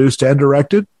he produced and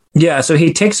directed? Yeah, so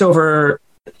he takes over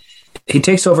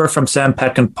from Sam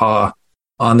Peckinpah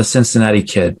on The Cincinnati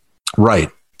Kid. Right.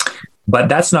 But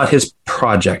that's not his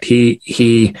project.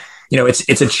 He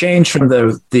it's a change from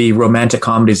the romantic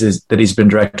comedies that he's been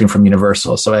directing from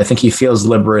Universal. So I think he feels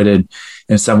liberated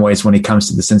in some ways when he comes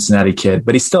to The Cincinnati Kid,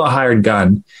 but he's still a hired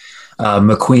gun.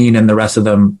 McQueen and the rest of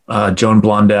them, Joan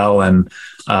Blondell and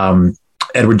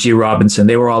Edward G. Robinson,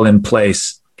 they were all in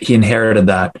place. He inherited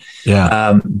that.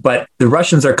 Yeah. But The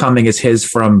Russians Are Coming is his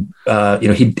from,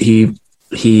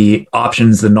 he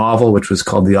options the novel, which was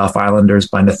called The Off Islanders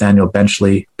by Nathaniel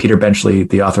Benchley, Peter Benchley,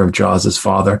 the author of Jaws'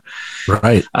 father.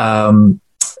 Right.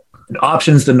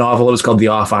 options the novel. It was called The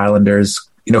Off Islanders.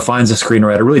 Finds a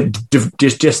screenwriter. Really,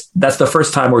 just that's the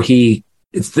first time where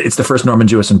it's the first Norman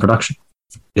Jewison production.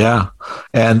 Yeah,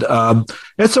 and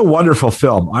it's a wonderful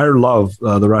film. I love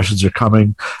The Russians Are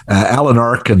Coming. Alan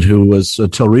Arkin, who was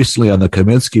until recently on the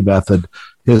Kominsky Method,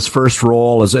 his first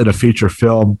role is in a feature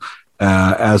film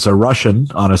as a Russian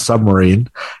on a submarine.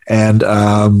 And,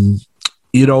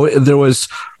 there was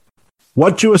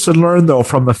what Jewison learned, though,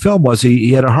 from the film was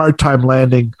he had a hard time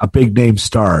landing a big name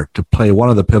star to play one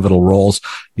of the pivotal roles.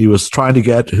 He was trying to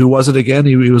get, who was it again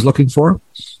he was looking for?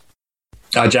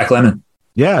 Jack Lemmon.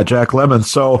 Yeah, Jack Lemmon.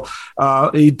 So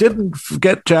he didn't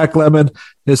get Jack Lemmon.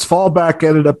 His fallback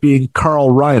ended up being Carl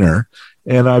Reiner.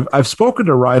 And I've spoken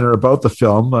to Reiner about the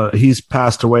film. He's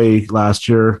passed away last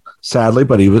year, sadly,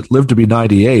 but he lived to be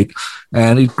 98.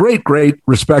 And he great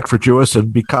respect for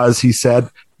Jewison because he said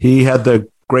he had the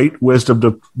great wisdom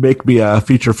to make me a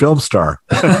feature film star.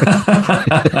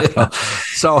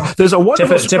 So there's a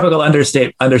wonderful typical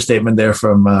understatement there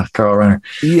from Carl Reiner.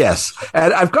 Yes,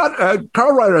 and I've got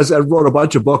Carl Reiner wrote a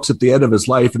bunch of books at the end of his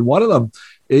life, and one of them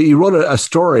he wrote a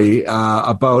story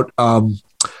about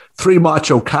Three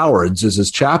Macho Cowards is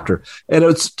his chapter, and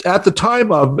it's at the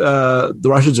time of The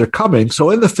Russians Are Coming. So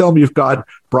in the film, you've got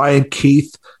Brian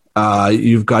Keith,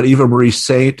 you've got Eva Marie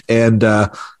Saint, and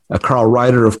Carl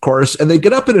Reiner, of course, and they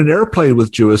get up in an airplane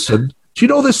with Jewison. Do you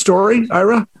know this story,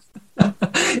 Ira?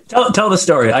 Tell the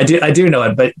story. I do know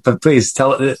it, but please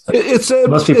tell it.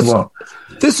 Most people won't.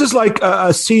 This is like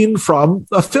a scene from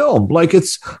a film. Like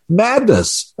it's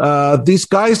madness. These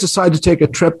guys decide to take a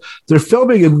trip. They're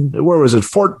filming in where was it?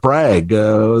 Fort Bragg,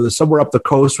 somewhere up the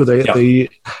coast where they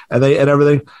and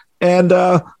everything. And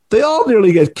they all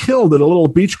nearly get killed in a little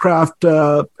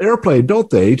Beechcraft airplane, don't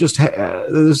they? This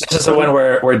is the one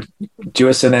where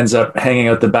Jewison ends up hanging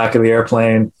out the back of the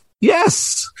airplane.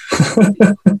 Yes.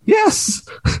 Yes.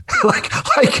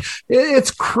 like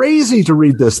it's crazy to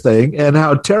read this thing and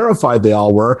how terrified they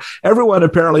all were. Everyone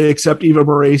apparently except Eva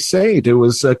Marie Saint, who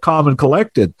was calm and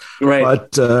collected. Right.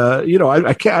 But I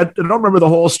don't remember the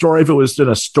whole story if it was in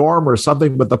a storm or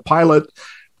something, but the pilot,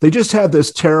 they just had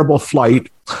this terrible flight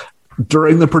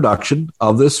during the production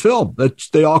of this film that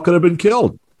they all could have been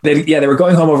killed. They were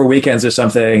going home over weekends or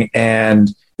something,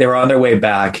 and they were on their way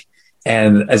back.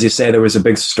 And as you say, there was a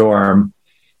big storm,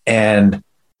 and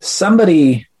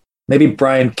somebody, maybe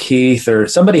Brian Keith or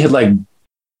somebody had like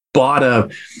bought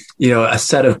a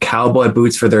set of cowboy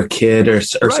boots for their kid or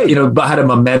right. Had a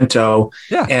memento.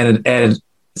 Yeah. And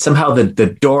somehow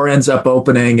the door ends up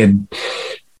opening and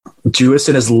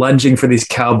Jewison is lunging for these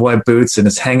cowboy boots and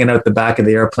is hanging out the back of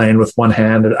the airplane with one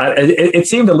hand. It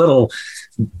seemed a little,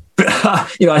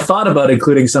 I thought about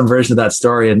including some version of that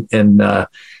story in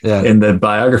the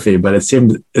biography, but it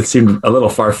seemed a little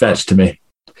far-fetched to me.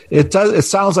 It does. It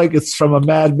sounds like it's from a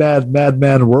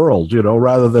madman world,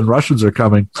 rather than Russians Are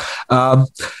Coming.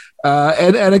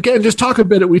 And again, just talk a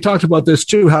bit. We talked about this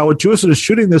too. How Jewison is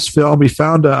shooting this film. He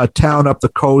found a town up the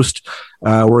coast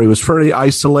where he was fairly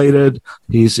isolated.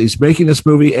 He's making this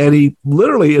movie, and he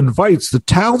literally invites the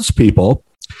townspeople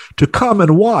to come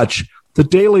and watch the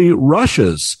daily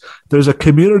rushes. There's a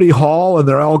community hall, and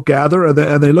they're all gather,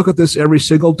 and they look at this every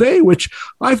single day. Which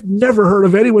I've never heard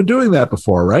of anyone doing that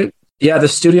before, right? Yeah, the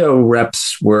studio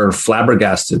reps were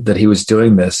flabbergasted that he was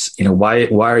doing this. Why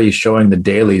are you showing the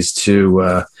dailies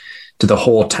to the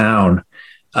whole town?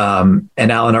 And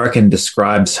Alan Arkin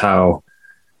describes how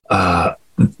the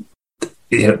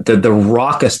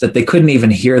raucous, that they couldn't even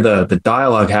hear the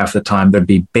dialogue half the time. There'd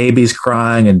be babies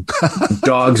crying and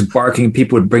dogs barking.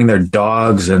 People would bring their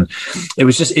dogs, and it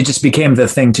just became the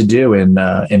thing to do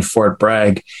in Fort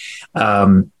Bragg.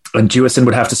 And Jewison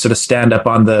would have to sort of stand up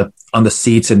on the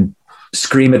seats and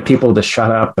scream at people to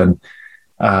shut up. And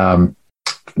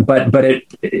but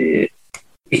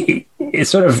it's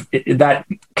sort of that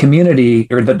community,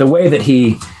 or the way that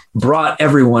he brought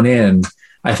everyone in,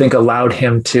 I think allowed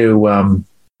him to,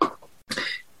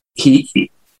 he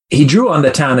drew on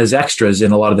the town as extras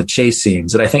in a lot of the chase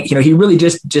scenes. And I think, he really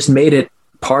just made it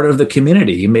part of the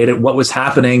community. He made it what was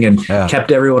happening and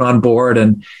kept everyone on board.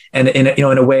 And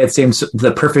in a way, it seems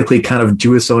the perfectly kind of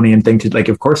Jewisonian thing to, like,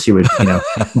 of course he would,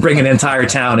 bring an entire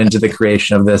town into the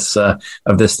creation of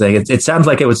this thing. It sounds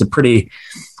like it was a pretty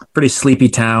sleepy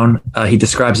town. He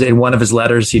describes it in one of his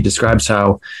letters. He describes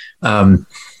how,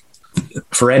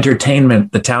 for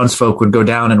entertainment, the townsfolk would go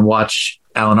down and watch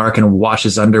Alan Arkin wash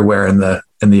his underwear in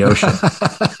the ocean.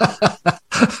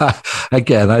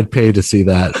 Again, I'd pay to see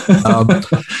that.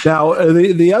 Now,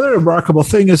 the other remarkable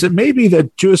thing is it may be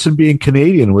that Jewison being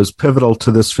Canadian was pivotal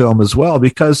to this film as well,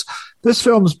 because this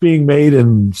film's being made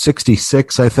in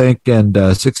 66, I think, and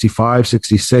 65,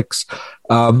 66.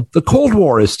 the Cold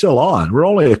War is still on. We're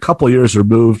only a couple of years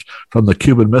removed from the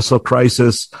Cuban Missile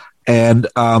Crisis. And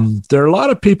there are a lot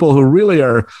of people who really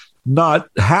are not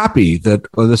happy that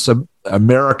this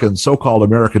so-called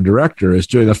American director is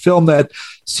doing a film that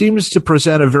seems to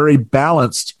present a very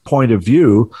balanced point of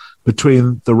view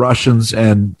between the Russians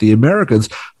and the Americans.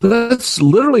 But that's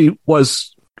literally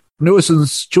was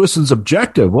Jewison's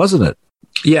objective, wasn't it?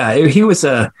 Yeah, he was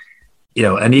an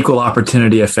equal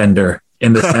opportunity offender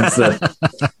in the sense that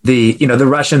the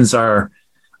Russians are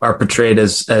portrayed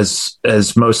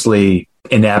as mostly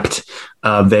inept.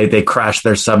 They crash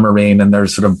their submarine and they're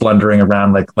sort of blundering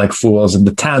around like fools, and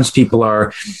the townspeople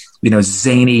are,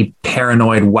 zany,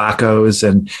 paranoid wackos,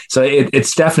 and so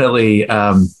it's definitely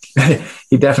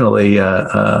he definitely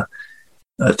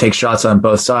takes shots on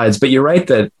both sides. But you're right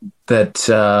that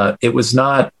it was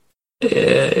not.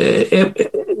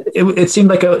 It seemed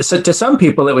like to some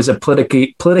people it was a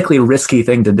politically risky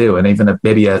thing to do, and even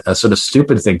maybe a sort of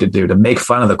stupid thing to do, to make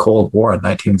fun of the Cold War in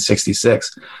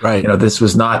 1966. Right. This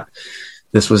was not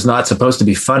supposed to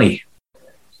be funny.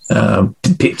 To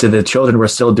the children, were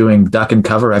still doing duck and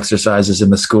cover exercises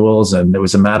in the schools, and it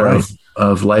was a matter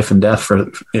of life and death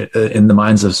in the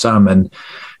minds of some.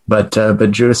 But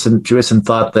Jewison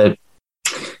thought that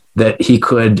he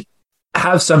could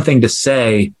have something to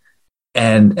say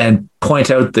and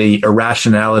point out the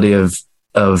irrationality of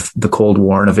the Cold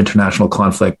War and of international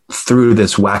conflict through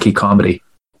this wacky comedy.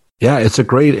 Yeah, it's a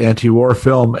great anti-war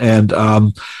film. And,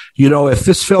 if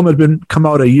this film had come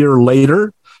out a year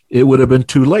later, it would have been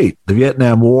too late. The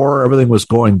Vietnam War, everything was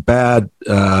going bad.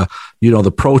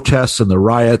 The protests and the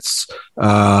riots,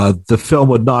 the film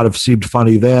would not have seemed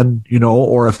funny then,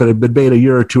 or if it had been made a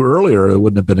year or two earlier, it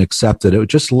wouldn't have been accepted. It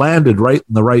just landed right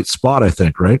in the right spot, I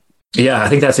think, right? Yeah, I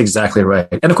think that's exactly right.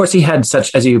 And of course, he had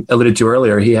such, as you alluded to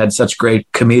earlier, he had such great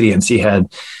comedians. He had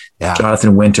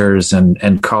Jonathan Winters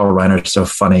and Carl Reiner, so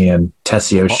funny, and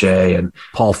Tessie O'Shea and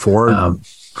Paul Ford.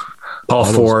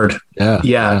 Ford.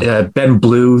 Ben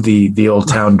Blue, the old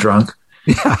town drunk.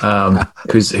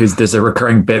 Who's there's a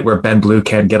recurring bit where Ben Blue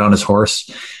can't get on his horse.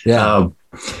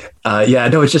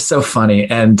 It's just so funny.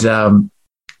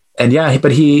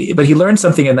 But he learned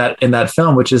something in that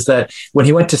film, which is that when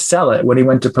he went to sell it, when he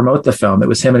went to promote the film, it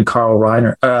was him and Carl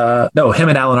Reiner. Him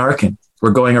and Alan Arkin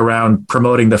were going around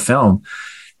promoting the film,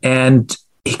 and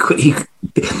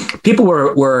people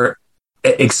were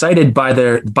excited by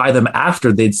them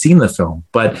after they'd seen the film,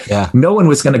 but no one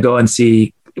was going to go and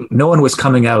see. No one was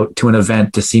coming out to an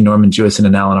event to see Norman Jewison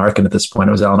and Alan Arkin at this point.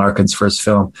 It was Alan Arkin's first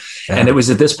film. Yeah. And it was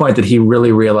at this point that he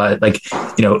really realized,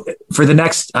 for the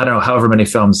next, I don't know, however many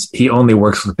films, he only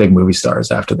works with big movie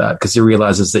stars after that, because he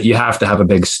realizes that you have to have a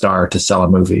big star to sell a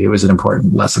movie. It was an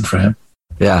important lesson for him.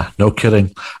 Yeah, no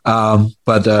kidding.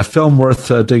 But a film worth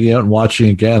digging out and watching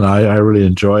again. I really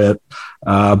enjoy it.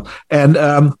 Talk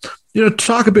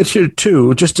a bit here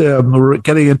too, just we're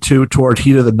getting toward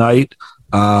Heat of the Night.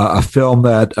 A film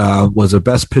that was a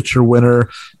Best Picture winner,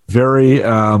 very,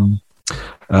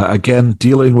 again,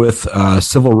 dealing with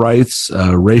civil rights,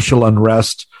 racial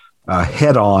unrest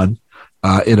head on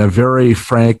in a very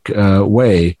frank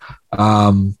way.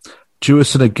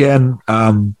 Jewison, again,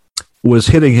 was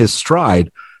hitting his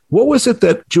stride. What was it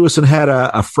that Jewison had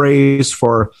a phrase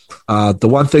for the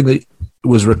one thing that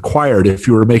was required if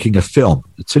you were making a film?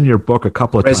 It's in your book a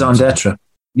couple of times. Raison d'etre.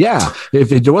 Yeah.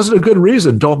 If it wasn't a good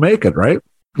reason, don't make it, right?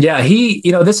 Yeah.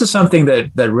 This is something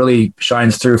that really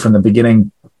shines through from the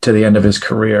beginning to the end of his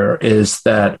career, is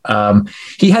that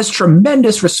he has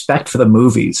tremendous respect for the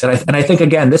movies. And I think,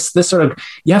 again, this sort of,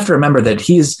 you have to remember that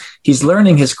he's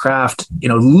learning his craft,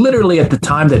 literally at the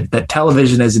time that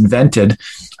television is invented,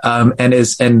 and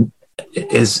is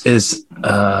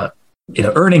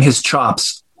earning his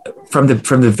chops from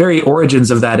the very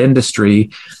origins of that industry.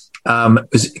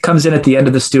 Comes in at the end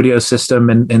of the studio system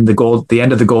and the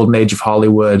end of the golden age of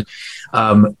Hollywood,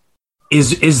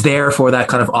 is there for that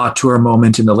kind of auteur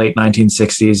moment in the late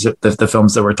 1960s, the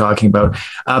films that we're talking about.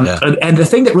 And the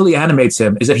thing that really animates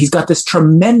him is that he's got this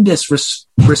tremendous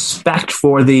respect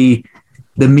for the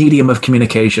medium of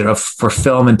communication, for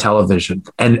film and television,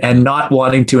 and not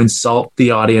wanting to insult the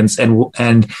audience.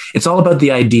 And it's all about the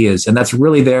ideas. And that's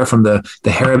really there from the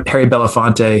Harry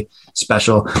Belafonte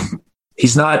special.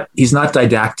 He's not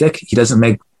didactic. He doesn't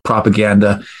make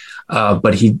propaganda,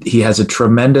 but he has a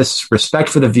tremendous respect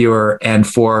for the viewer and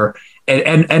for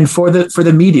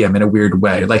the medium in a weird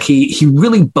way. Like he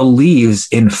really believes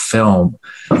in film.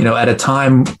 At a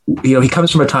time, he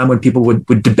comes from a time when people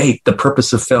would debate the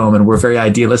purpose of film and were very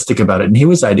idealistic about it, and he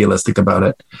was idealistic about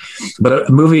it.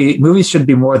 But movies should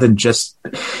be more than just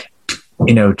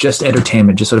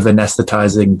entertainment, just sort of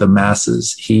anesthetizing the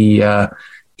masses. He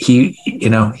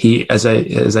he as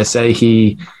I say,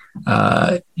 he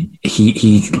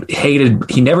hated.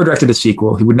 He never directed a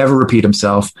sequel. He would never repeat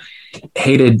himself.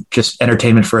 Hated just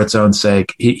entertainment for its own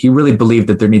sake. He really believed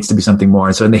that there needs to be something more.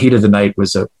 And so, In the Heat of the Night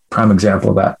was a prime example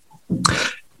of that.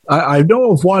 I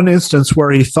know of one instance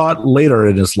where he thought later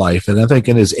in his life, and I think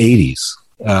in his 80s,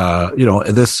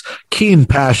 this keen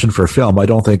passion for film, I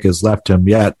don't think has left him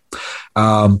yet,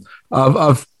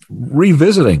 of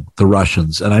revisiting the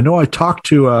Russians. And I know I talked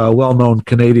to a well-known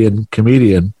Canadian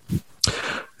comedian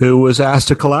who was asked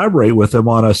to collaborate with him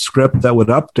on a script that would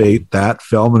update that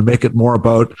film and make it more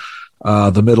about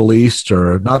the Middle East,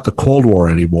 or not the Cold War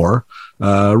anymore.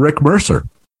 Rick Mercer.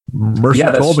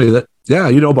 Told me that. Yeah,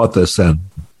 you know about this then.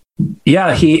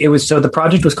 Yeah, so the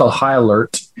project was called High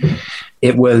Alert.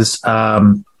 It was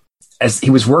as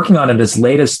he was working on it as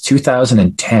late as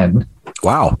 2010.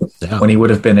 Wow. Yeah. When he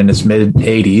would have been in his mid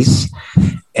 80s.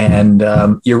 And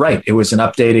you're right. It was an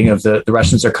updating of the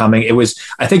Russians are coming. It was,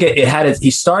 I think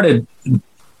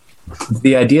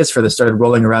the ideas for this started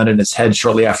rolling around in his head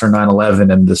shortly after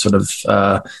 9/11 and the sort of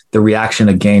the reaction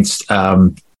against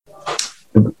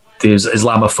there's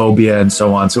Islamophobia and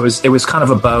so on. So it was kind of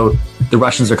about the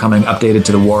Russians are coming, updated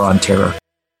to the war on terror.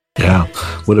 Yeah,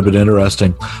 would have been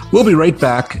interesting. We'll be right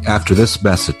back after this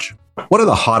message. One of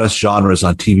the hottest genres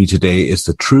on TV today is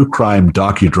the true crime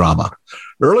docudrama.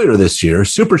 Earlier this year,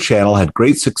 Super Channel had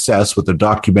great success with their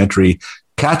documentary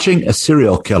Catching a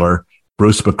Serial Killer,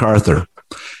 Bruce McArthur.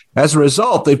 As a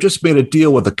result, they've just made a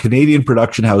deal with the Canadian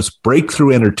production house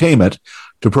Breakthrough Entertainment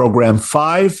to program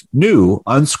 5 new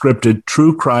unscripted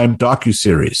true crime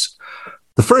docuseries.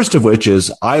 The first of which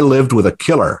is I Lived with a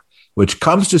Killer, which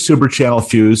comes to Super Channel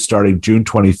Fuse starting June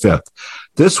 25th.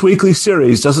 This weekly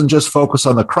series doesn't just focus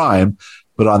on the crime,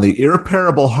 but on the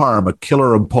irreparable harm a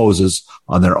killer imposes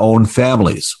on their own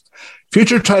families.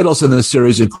 Future titles in this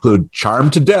series include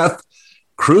Charmed to Death,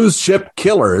 Cruise Ship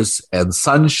Killers, and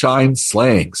Sunshine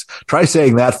Slayings. Try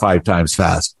saying that 5 times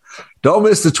fast. Don't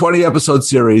miss the 20-episode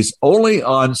series only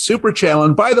on Super Channel.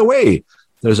 And by the way,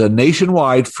 there's a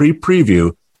nationwide free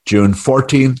preview June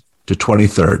 14th to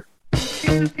 23rd.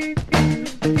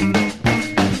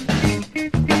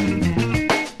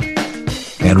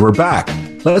 And we're back.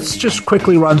 Let's just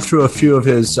quickly run through a few of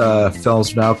his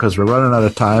films now, because we're running out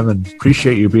of time, and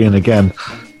appreciate you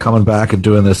coming back and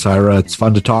doing this, Ira. It's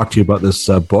fun to talk to you about this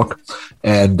book,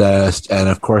 and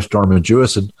of course Norman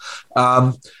Jewison.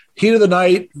 Heat of the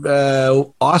Night,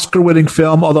 Oscar-winning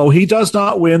film, although he does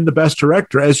not win the Best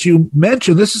Director. As you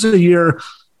mentioned, this is a year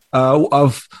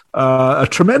of a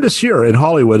tremendous year in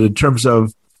Hollywood in terms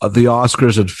of the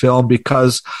Oscars and film,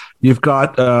 because you've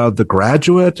got The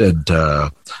Graduate and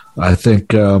I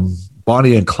think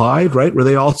Bonnie and Clyde, right? Were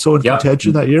they also in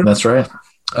contention that year? That's right.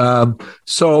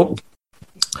 So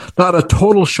not a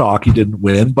total shock he didn't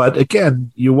win, but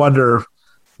again, you wonder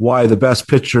why the Best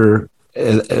Picture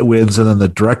wins and then the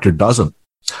director doesn't.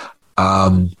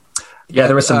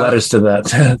 There were some letters to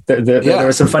that. There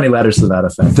were some funny letters to that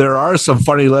effect. There are some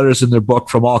funny letters in their book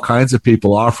from all kinds of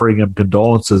people offering him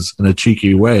condolences in a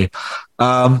cheeky way.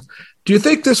 Do you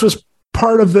think this was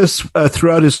part of this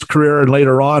throughout his career and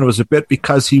later on was a bit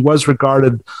because he was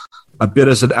regarded a bit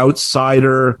as an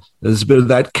outsider? There's a bit of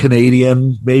that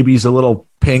Canadian, maybe he's a little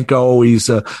pinko. He's,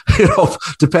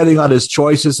 depending on his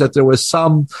choices, that there was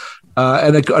some,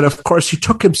 and of course he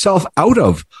took himself out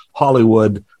of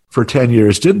Hollywood for 10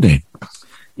 years, didn't he?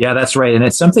 Yeah, that's right. And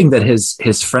it's something that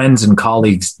his friends and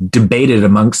colleagues debated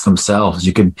amongst themselves.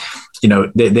 You could,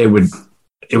 they would,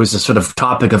 it was a sort of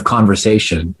topic of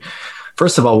conversation.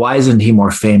 First of all, why isn't he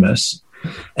more famous?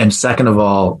 And second of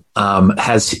all,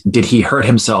 did he hurt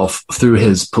himself through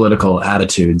his political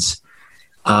attitudes?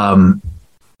 Sidney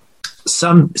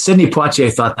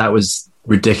Poitier thought that was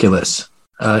ridiculous.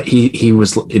 Sidney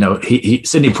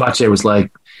Poitier was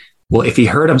like, well, if he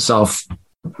hurt himself,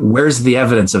 where's the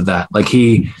evidence of that? Like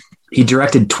he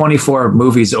directed 24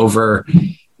 movies over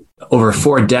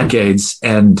 4 decades,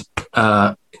 and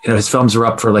his films were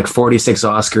up for like 46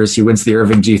 Oscars. He wins the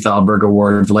Irving G. Thalberg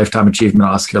Award, the Lifetime Achievement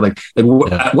Oscar. At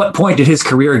what point did his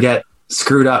career get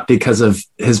screwed up because of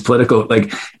his political?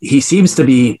 Like he seems to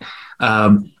be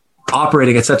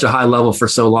operating at such a high level for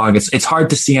so long. It's hard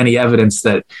to see any evidence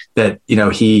that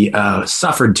he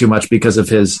suffered too much because of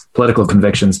his political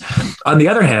convictions. On the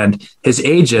other hand, his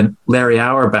agent Larry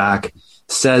Auerbach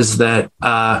says that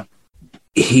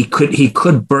he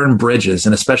could burn bridges,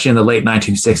 and especially in the late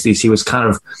 1960s, he was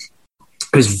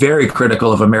very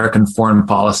critical of American foreign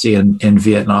policy in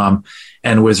Vietnam,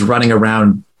 and was running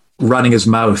around running his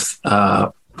mouth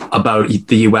about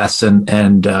the U.S.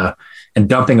 and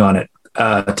dumping on it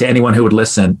to anyone who would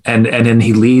listen. And then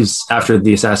he leaves after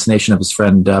the assassination of his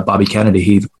friend Bobby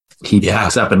Kennedy. He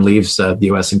packs up and leaves the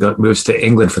U.S. and moves to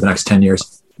England for the next 10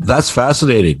 years. That's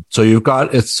fascinating. So you've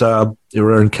got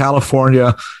we're in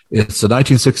California. It's the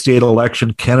 1968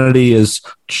 election. Kennedy is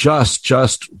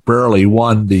just barely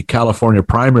won the California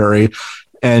primary.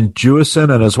 And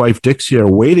Jewison and his wife Dixie are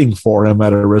waiting for him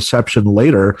at a reception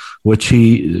later, which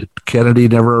Kennedy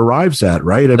never arrives at,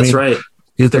 right? That's right.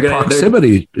 The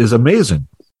proximity is amazing.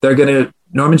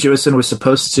 Norman Jewison was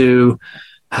supposed to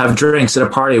have drinks at a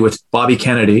party with Bobby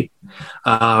Kennedy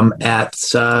at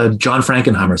John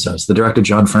Frankenheimer's house, the director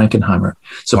John Frankenheimer.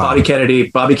 So wow.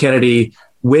 Bobby Kennedy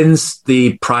wins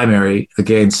the primary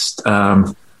against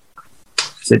Eugene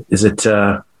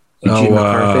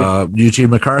McCarthy? Eugene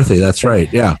McCarthy, that's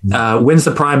right. Yeah. Wins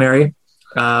the primary.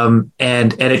 And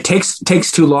it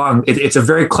takes too long. It's a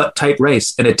very tight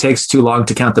race, and it takes too long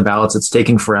to count the ballots. It's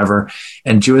taking forever.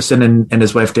 And Jewison and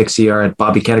his wife Dixie are at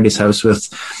Bobby Kennedy's house with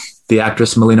the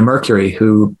actress Melina Mercury,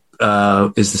 who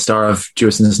is the star of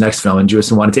Jewison's next film. And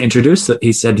Jewison wanted to introduce that.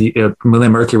 He said Melina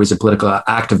Mercury was a political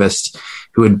activist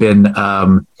who had been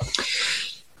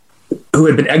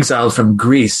exiled from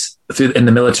Greece in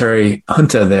the military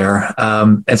junta there.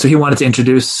 And so he wanted to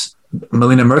introduce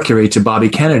Melina Mercury to Bobby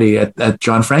Kennedy at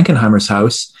John Frankenheimer's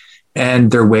house.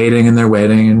 And they're waiting, and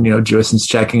Jewison's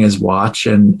checking his watch,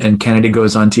 and Kennedy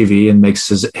goes on TV and makes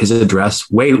his address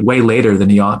way later than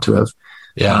he ought to have.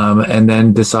 Yeah. And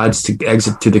then decides to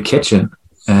exit to the kitchen.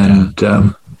 And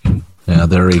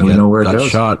there he got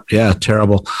shot. Yeah,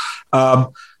 terrible.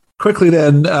 Quickly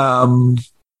then,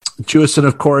 Jewison,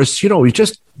 of course, we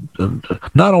just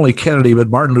not only Kennedy, but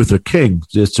Martin Luther King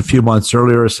just a few months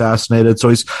earlier assassinated. So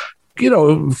he's,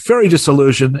 very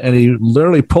disillusioned, and he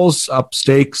literally pulls up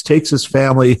stakes, takes his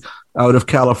family out of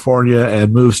California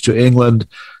and moves to England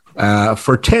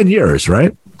for 10 years,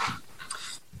 right?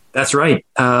 That's right.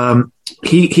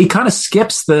 He kind of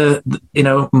skips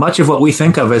much of what we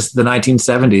think of as the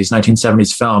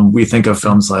 1970s film. We think of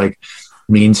films like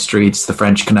Mean Streets, The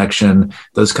French Connection,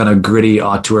 those kind of gritty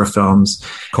auteur films.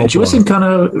 And Jewison kind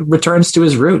of returns to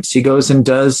his roots. He goes and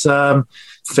does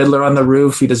Fiddler on the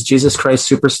Roof. He does Jesus Christ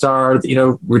Superstar,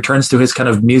 returns to his kind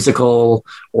of musical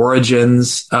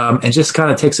origins, and just kind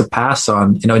of takes a pass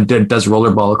on, does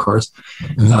Rollerball, of course,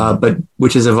 but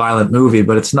which is a violent movie,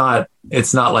 but it's not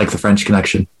like The French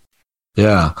Connection.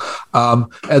 Yeah.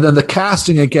 And then the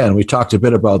casting, again, we talked a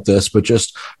bit about this, but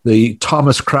just the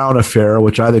Thomas Crown Affair,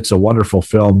 which I think is a wonderful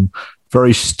film,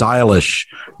 very stylish,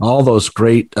 all those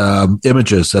great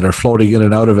images that are floating in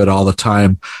and out of it all the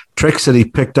time. Tricks that he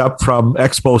picked up from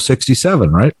Expo 67,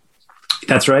 right?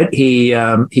 That's right. He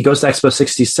goes to Expo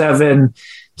 67,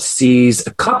 sees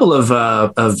a couple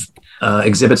of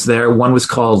exhibits there. One was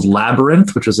called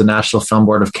Labyrinth, which was a National Film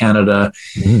Board of Canada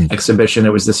exhibition.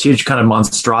 It was this huge kind of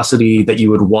monstrosity that you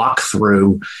would walk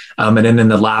through. And then in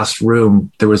the last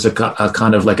room, there was a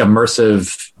kind of like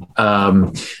immersive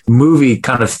movie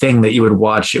kind of thing that you would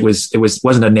watch. It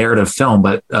wasn't a narrative film,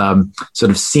 but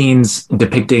sort of scenes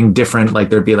depicting different,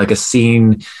 like there'd be like a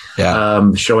scene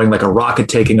showing like a rocket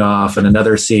taking off, and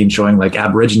another scene showing like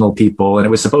Aboriginal people. And it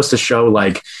was supposed to show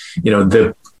like,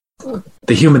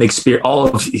 the human experience, all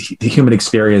of the human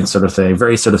experience sort of thing,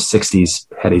 very sort of 60s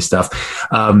heady stuff.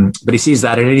 But he sees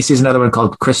that, and then he sees another one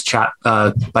called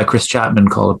by Chris Chapman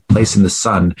called A Place in the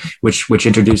Sun, which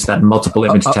introduced that multiple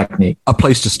image technique. A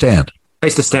Place to Stand.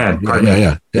 Place to Stand.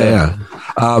 Yeah.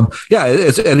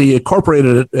 And he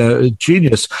incorporated it,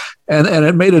 genius, and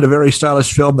it made it a very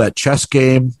stylish film. That chess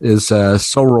game is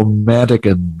so romantic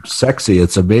and sexy.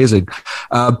 It's amazing.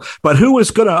 But who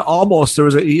was going to almost, there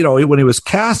was when he was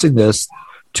casting this,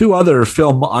 two other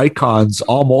film icons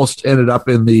almost ended up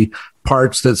in the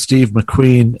parts that Steve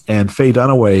McQueen and Faye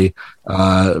Dunaway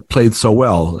played so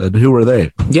well. And who were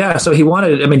they? Yeah, so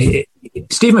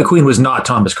Steve McQueen was not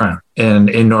Thomas Crown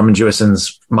in Norman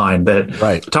Jewison's mind. That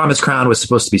right. Thomas Crown was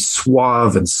supposed to be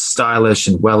suave and stylish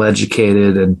and well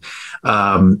educated, and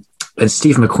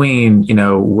Steve McQueen,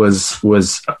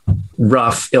 was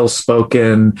rough, ill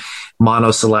spoken,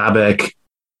 monosyllabic.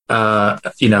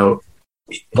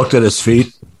 Looked at his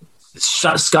feet.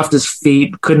 Scuffed his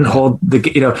feet, couldn't hold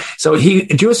so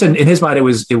Jewison, in his mind,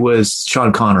 it was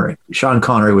Sean Connery. Sean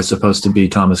Connery was supposed to be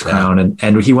Thomas Crown,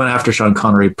 and he went after Sean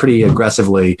Connery pretty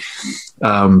aggressively.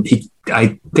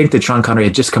 I think that Sean Connery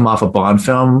had just come off a Bond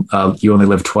film, You Only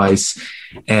Live Twice,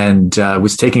 and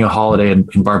was taking a holiday in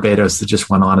Barbados that just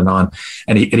went on,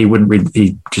 and he wouldn't read.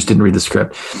 He just didn't read the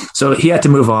script, so he had to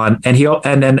move on. And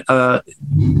then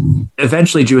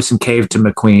eventually Jewison caved to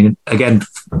McQueen again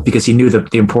because he knew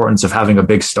the importance of having a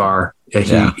big star.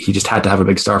 He just had to have a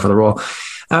big star for the role.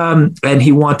 And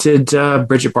he wanted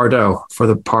Brigitte Bardot for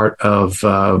the part of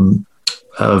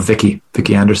Vicky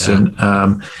Anderson.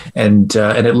 Yeah. And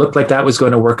it looked like that was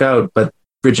going to work out, but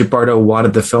Brigitte Bardot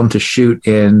wanted the film to shoot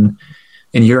in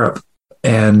Europe,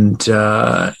 and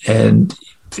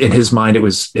in his mind, it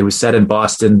was set in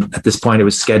Boston. At this point, it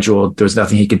was scheduled. There was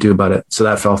nothing he could do about it, so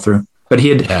that fell through. But he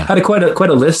had quite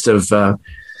a list of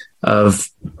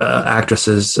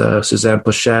actresses: Suzanne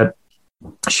Pleshette,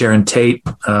 Sharon Tate,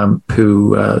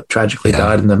 who tragically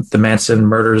died in the Manson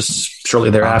murders shortly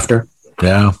thereafter.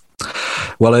 Yeah.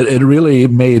 Well, it really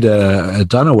made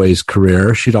Dunaway's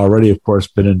career. She'd already, of course,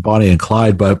 been in Bonnie and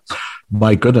Clyde, but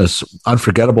my goodness,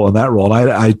 unforgettable in that role. And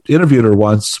I interviewed her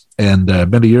once, and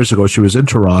many years ago, she was in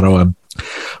Toronto, and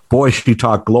boy, she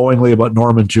talked glowingly about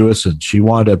Norman Jewison. She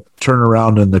wanted to turn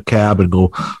around in the cab and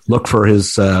go look for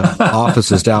his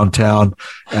offices downtown.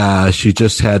 She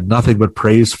just had nothing but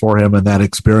praise for him in that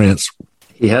experience.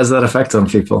 He has that effect on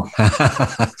people.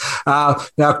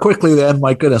 Now, quickly then,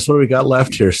 my goodness, what do we got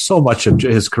left here? So much of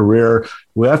his career.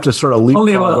 We have to sort of leap.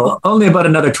 Only about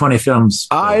another 20 films.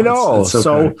 I know. It's okay.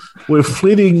 So we're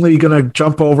fleetingly going to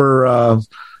jump over, I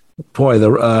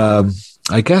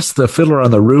guess The Fiddler on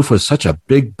the Roof was such a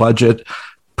big budget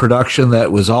production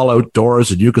that was all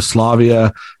outdoors in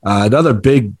Yugoslavia. Another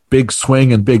big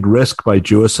swing and big risk by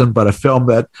Jewison, but a film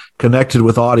that connected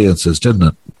with audiences, didn't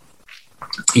it?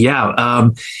 Yeah,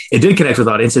 it did connect with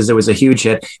audiences. It was a huge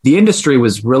hit. The industry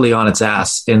was really on its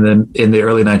ass in the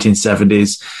early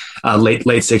 1970s, late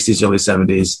 60s, early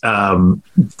 70s.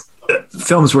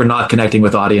 Films were not connecting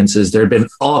with audiences. There had been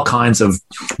all kinds of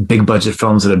big budget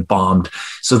films that had bombed.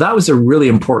 So that was a really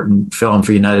important film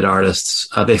for United Artists.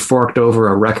 They forked over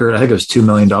a record. I think it was $2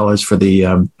 million for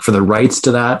the rights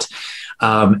to that.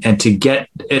 And to get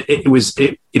it was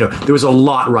there was a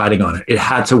lot riding on it. It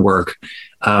had to work.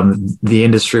 The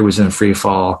industry was in free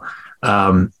fall.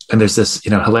 And there's this,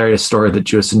 hilarious story that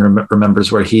Jewison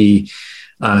remembers where he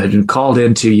had been called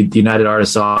into the United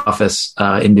Artists office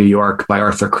in New York by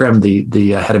Arthur Krim,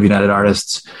 the head of United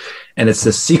Artists. And it's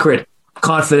this secret,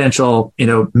 confidential,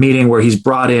 meeting where he's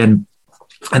brought in,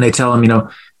 and they tell him,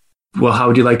 well, how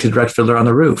would you like to direct Fiddler on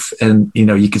the Roof? And,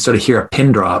 you can sort of hear a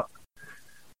pin drop.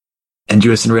 And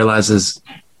Jewison realizes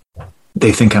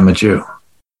they think I'm a Jew.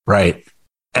 Right.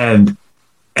 And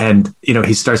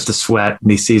he starts to sweat,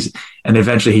 and he sees, and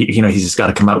eventually he's just got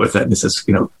to come out with it. And he says,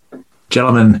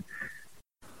 gentlemen,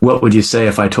 what would you say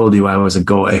if I told you I was a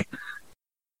goy?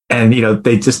 And,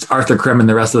 they just, Arthur Krim and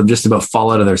the rest of them just about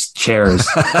fall out of their chairs.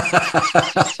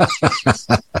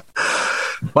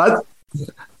 But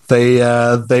they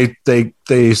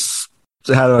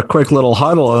had a quick little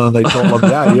huddle, and they told him,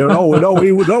 yeah,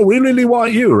 we really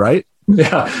want you, right?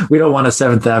 Yeah. We don't want a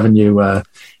Seventh Avenue,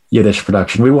 Yiddish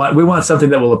production. We want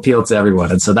something that will appeal to everyone.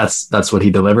 And so that's what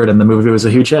he delivered. And the movie was a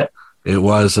huge hit. It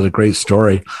was a great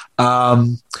story.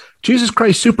 Jesus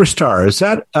Christ Superstar. Is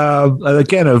that,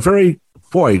 again,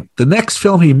 the next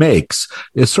film he makes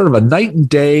is sort of a night and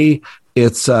day.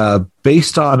 It's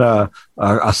based on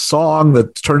a song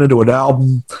that's turned into an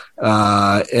album.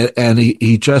 And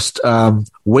he just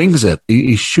wings it.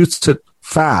 He shoots it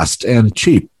fast and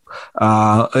cheap.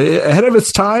 Ahead of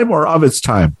its time or of its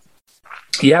time?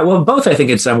 Yeah, well, both, I think,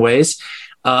 in some ways.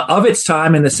 Of its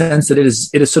time, in the sense that it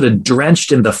is sort of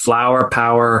drenched in the flower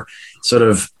power sort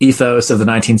of ethos of the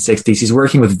 1960s. He's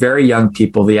working with very young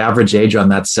people. The average age on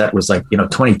that set was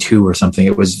 22 or something.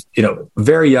 It was,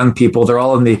 very young people. They're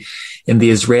all in the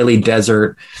Israeli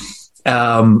desert.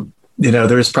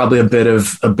 There's probably a bit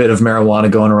of marijuana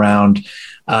going around.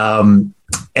 The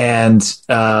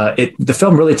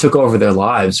film really took over their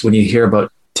lives. When you hear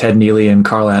about Ted Neely and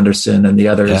Carl Anderson and the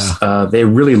others, they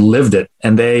really lived it.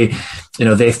 And they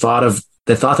thought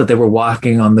that they were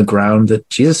walking on the ground that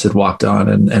Jesus had walked on,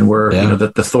 and were,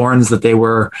 that the thorns that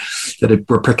were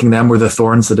pricking them were the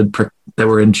thorns that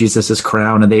were in Jesus's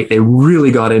crown. And they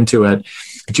really got into it.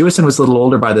 Jewison was a little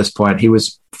older by this point. He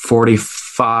was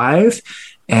 45,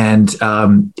 and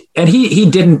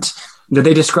he didn't.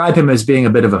 They describe him as being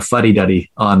a bit of a fuddy-duddy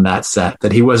on that set.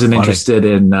 That he wasn't interested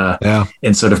in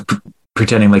sort of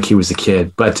pretending like he was a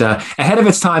kid, but ahead of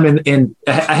its time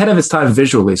ahead of its time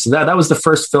visually. So that was the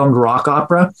first filmed rock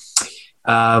opera.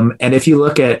 And if you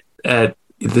look at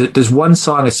there's one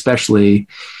song especially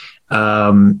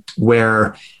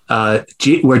where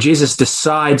Jesus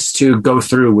decides to go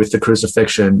through with the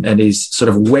crucifixion, and he's sort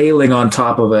of wailing on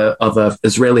top of a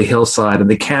Israeli hillside,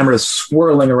 and the camera is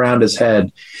swirling around his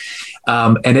head.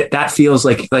 And that feels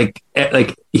like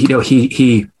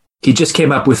he just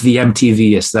came up with the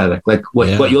MTV aesthetic. Like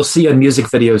what you'll see in music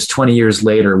videos 20 years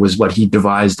later was what he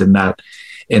devised in that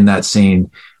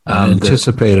scene.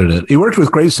 Anticipated it. He worked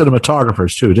with great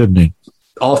cinematographers too, didn't he?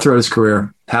 All throughout his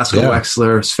career. Haskell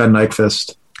Wexler, Sven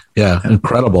Nykvist. Yeah,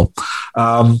 incredible.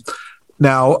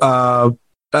 Now,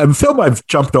 a film I've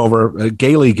jumped over,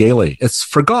 Gaily Gaily. It's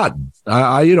forgotten.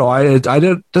 I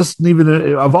didn't doesn't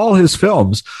even of all his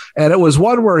films, and it was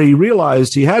one where he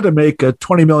realized he had to make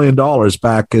 $20 million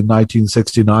back in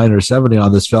 1969 or 70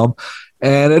 on this film,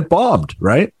 and it bombed.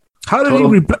 Right? How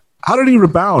did he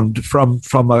rebound from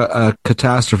a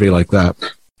catastrophe like that?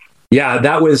 Yeah,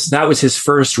 that was his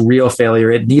first real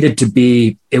failure. It needed to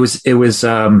be. It was.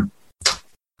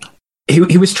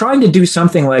 He was trying to do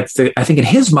something like I think in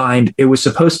his mind, it was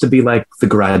supposed to be like The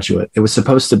Graduate. It was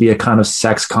supposed to be a kind of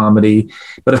sex comedy.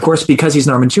 But of course, because he's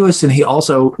Norman Jewison, he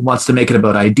also wants to make it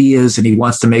about ideas, and he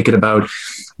wants to make it about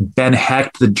Ben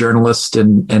Hecht, the journalist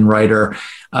and writer,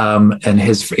 and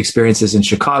his experiences in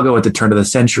Chicago at the turn of the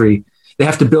century. They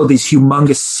have to build these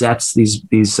humongous sets,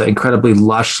 these incredibly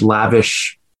lush,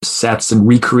 lavish sets, and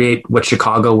recreate what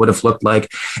Chicago would have looked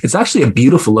like. It's actually a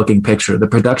beautiful looking picture. The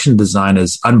production design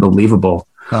is unbelievable.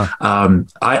 Huh.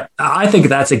 I think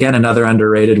that's, again, another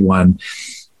underrated one.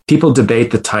 People debate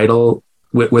the title,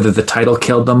 whether the title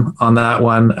killed them on that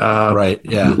one. Right.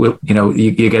 Yeah.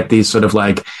 You get these sort of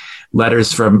like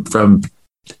letters from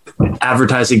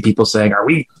advertising people saying, are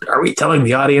we telling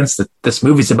the audience that this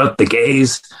movie's about the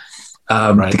gays?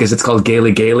 Right. Because it's called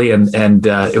Gaily Gaily, and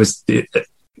it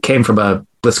came from a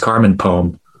Bliss Carman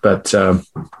poem, but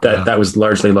that was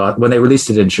largely lost when they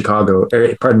released it in Chicago. When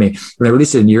they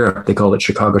released it in Europe, they called it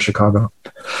Chicago, Chicago.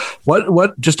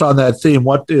 What? Just on that theme,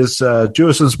 what is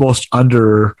Jewison's most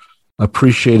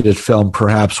underappreciated film?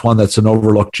 Perhaps one that's an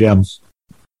overlooked gem.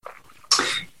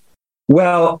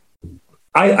 Well,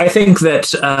 I think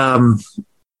that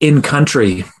In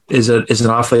Country is an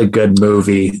awfully good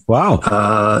movie.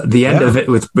 Wow. The end of it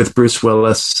with Bruce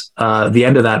Willis, the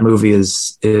end of that movie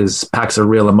packs a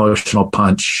real emotional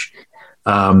punch.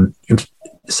 Some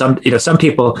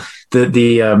people,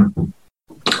 the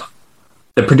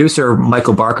producer,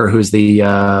 Michael Barker, who's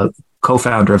the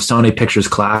co-founder of Sony Pictures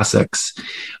Classics,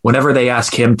 whenever they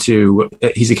ask him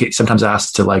he's sometimes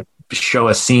asked to like show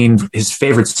a scene, his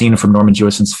favorite scene from Norman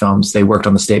Jewison's films. They worked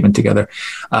on The Statement together.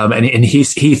 And he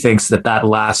thinks that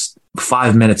last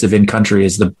 5 minutes of In Country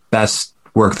is the best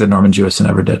work that Norman Jewison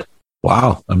ever did.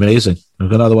 Wow. Amazing.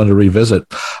 I've another one to revisit.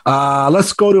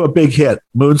 Let's go to a big hit,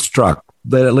 Moonstruck,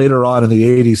 later on in the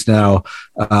 80s now.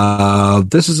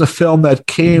 This is a film that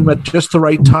came at just the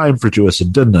right time for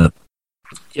Jewison, didn't it?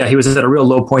 Yeah, he was at a real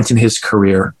low point in his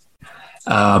career.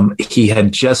 He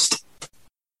had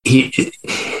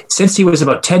since he was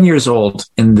about 10 years old,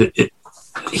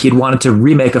 he'd wanted to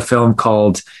remake a film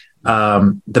called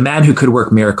The Man Who Could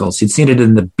Work Miracles. He'd seen it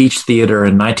in the Beach Theater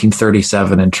in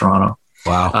 1937 in Toronto.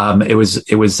 Wow. It was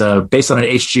based on an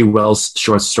H.G. Wells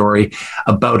short story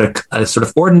about a sort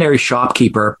of ordinary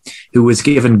shopkeeper who was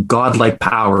given godlike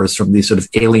powers from these sort of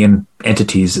alien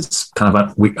entities. It's kind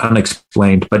of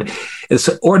unexplained, but it's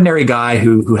an ordinary guy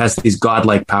who has these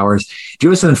godlike powers.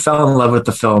 Jewison fell in love with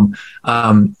the film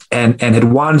and had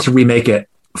wanted to remake it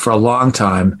for a long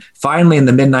time. Finally, in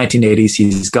the mid-1980s,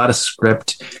 he's got a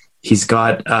script. He's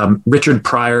got Richard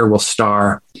Pryor will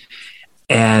star,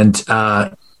 and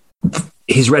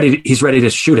he's ready to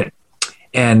shoot it.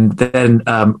 And then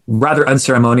rather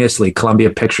unceremoniously,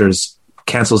 Columbia Pictures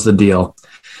cancels the deal,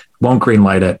 won't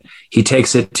greenlight it. He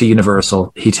takes it to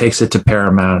Universal. He takes it to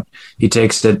Paramount. He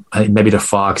takes it maybe to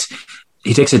Fox.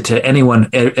 He takes it to everyone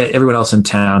else in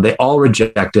town. They all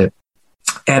reject it.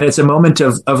 And it's a moment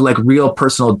of like real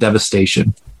personal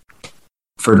devastation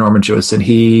for Norman Jewison.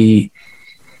 He's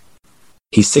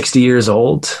 60 years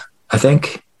old, I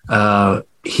think.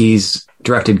 He's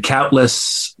directed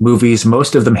countless movies,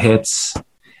 most of them hits,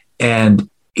 and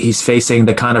he's facing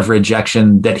the kind of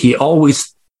rejection that he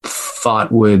always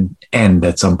thought would end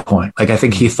at some point. Like, I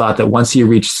think he thought that once he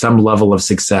reached some level of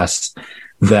success,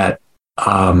 that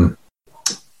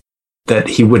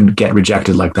he wouldn't get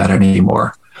rejected like that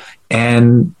anymore.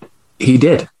 And he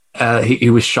did.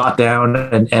 He was shot down,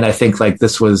 and I think like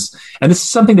this is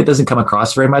something that doesn't come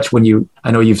across very much I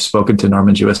know you've spoken to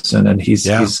Norman Jewison, and he's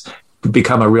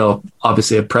become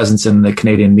obviously a presence in the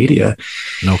Canadian media.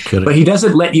 No kidding. But he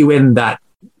doesn't let you in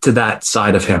to that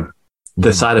side of him,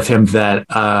 the side of him that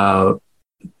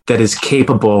is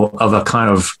capable of a kind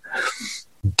of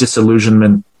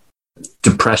disillusionment,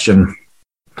 depression,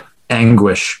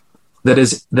 anguish that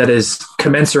is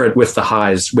commensurate with the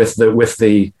highs, with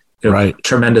the right.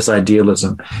 Tremendous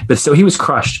idealism. But so he was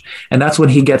crushed, and that's when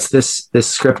he gets this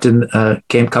script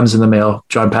comes in the mail.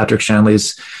 John Patrick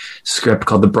Shanley's script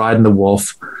called The Bride and the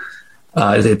Wolf.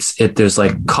 There's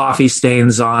like coffee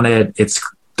stains on it. It's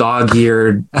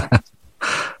dog-eared,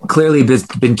 clearly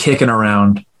been kicking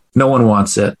around. No one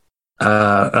wants it.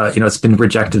 It's been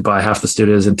rejected by half the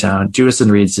studios in town.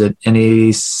 Jewison reads it, and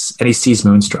he sees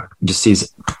Moonstruck. He just sees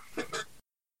it.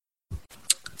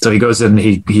 So he goes in,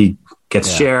 he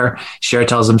gets Cher. Cher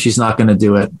tells him she's not going to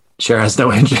do it. Cher has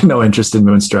no interest in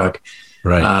Moonstruck.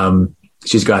 Right.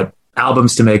 She's got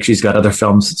albums to make. She's got other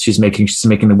films she's making. She's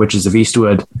making The Witches of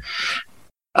Eastwick.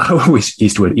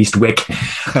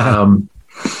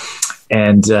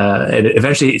 And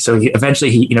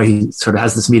eventually he sort of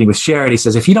has this meeting with Cher, and he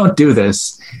says, if you don't do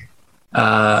this,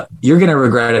 you're going to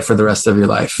regret it for the rest of your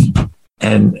life.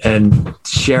 And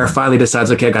Cher finally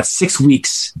decides, okay, I got 6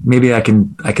 weeks. Maybe I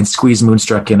can squeeze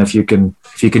Moonstruck in if you can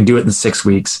do it in 6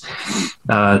 weeks.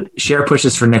 Cher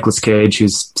pushes for Nicolas Cage,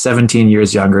 who's 17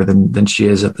 years younger than she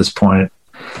is at this point.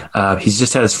 He's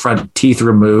just had his front teeth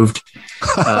removed.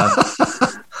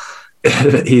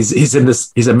 He's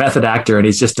a method actor, and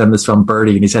he's just done this film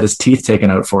Birdie, and he's had his teeth taken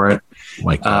out for it.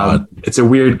 My God. It's a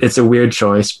weird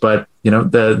choice, but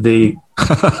it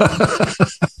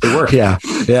worked. Yeah.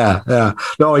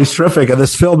 No, he's terrific. And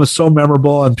this film is so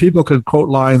memorable, and people can quote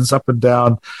lines up and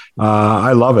down.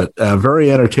 I love it.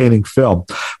 Very entertaining film.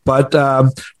 But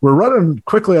we're running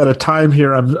quickly out of time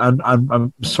here.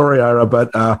 I'm sorry, Ira,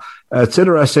 but it's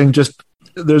interesting.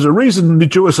 There's a reason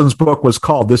Jewison's book was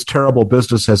called This Terrible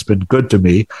Business Has Been Good to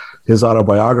Me, his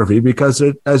autobiography, because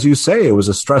as you say, it was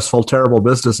a stressful, terrible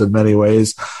business in many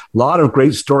ways. A lot of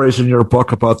great stories in your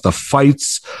book about the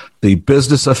fights, the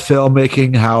business of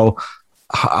filmmaking, how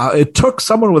it took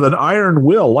someone with an iron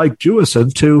will like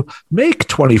Jewison to make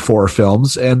 24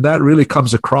 films, and that really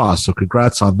comes across. So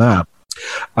congrats on that.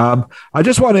 I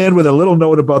just want to end with a little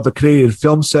note about the Canadian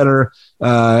Film Centre,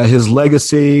 his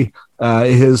legacy,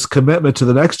 his commitment to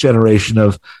the next generation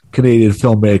of Canadian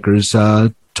filmmakers.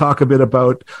 Talk a bit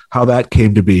about how that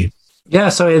came to be. Yeah,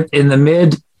 so in the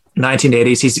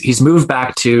mid-1980s, he's moved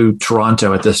back to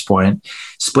Toronto at this point,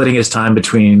 splitting his time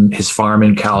between his farm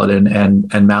in Caledon and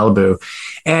Malibu.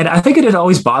 And I think it had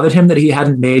always bothered him that he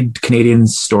hadn't made Canadian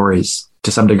stories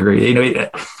to some degree.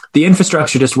 The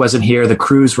infrastructure just wasn't here. The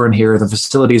crews weren't here. The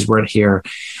facilities weren't here.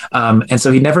 And so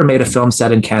he never made a film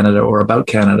set in Canada or about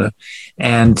Canada.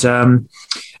 And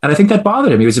I think that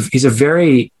bothered him. He's a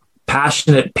very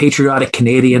passionate, patriotic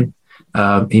Canadian.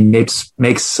 He makes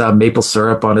maple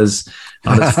syrup on his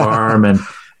farm, and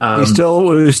he's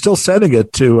still sending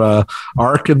it to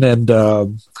Arkin and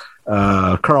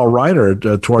Carl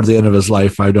Reiner towards the end of his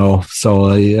life, I know.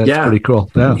 So it's pretty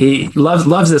cool. Yeah. He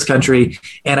loves this country,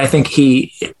 and I think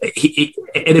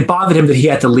it bothered him that he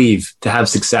had to leave to have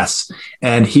success,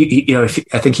 and I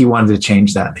think he wanted to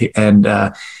change that.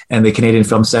 And the Canadian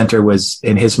Film Centre was,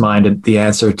 in his mind, the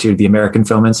answer to the American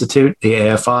Film Institute, the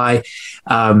AFI,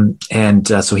 and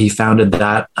so he founded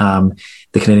that,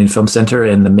 the Canadian Film Centre,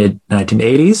 in the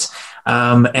mid-1980s.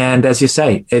 And as you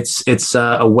say, it's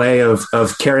a way of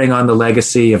carrying on the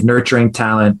legacy, of nurturing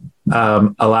talent,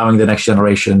 allowing the next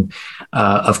generation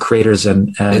of creators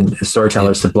and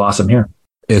storytellers to blossom here.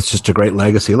 It's just a great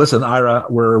legacy. Listen, Ira,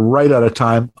 we're right out of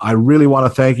time. I really want to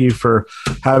thank you for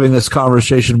having this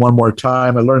conversation one more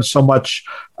time. I learned so much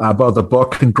about the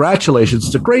book. Congratulations.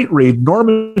 It's a great read.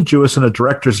 Norman Jewison, A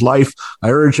Director's Life. I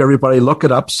urge everybody, look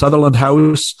it up. Sutherland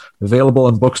House, available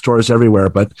in bookstores everywhere.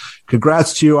 But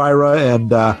congrats to you, Ira. And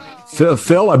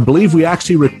Phil, I believe we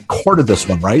actually recorded this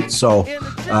one, right? So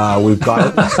we've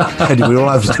got it. And we don't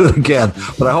have to do it again.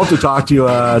 But I hope to talk to you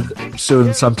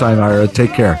soon sometime, Ira.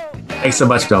 Take care. Thanks so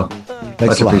much, Bill.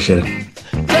 Thanks a lot. Appreciate it.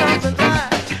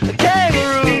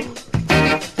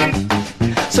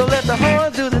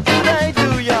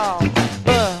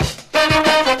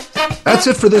 That's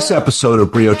it for this episode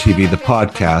of Brio TV, the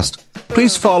podcast.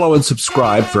 Please follow and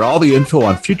subscribe for all the info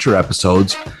on future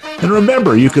episodes. And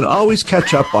remember, you can always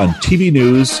catch up on TV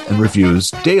news and reviews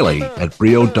daily at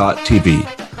Brio.tv.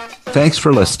 Thanks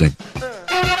for listening.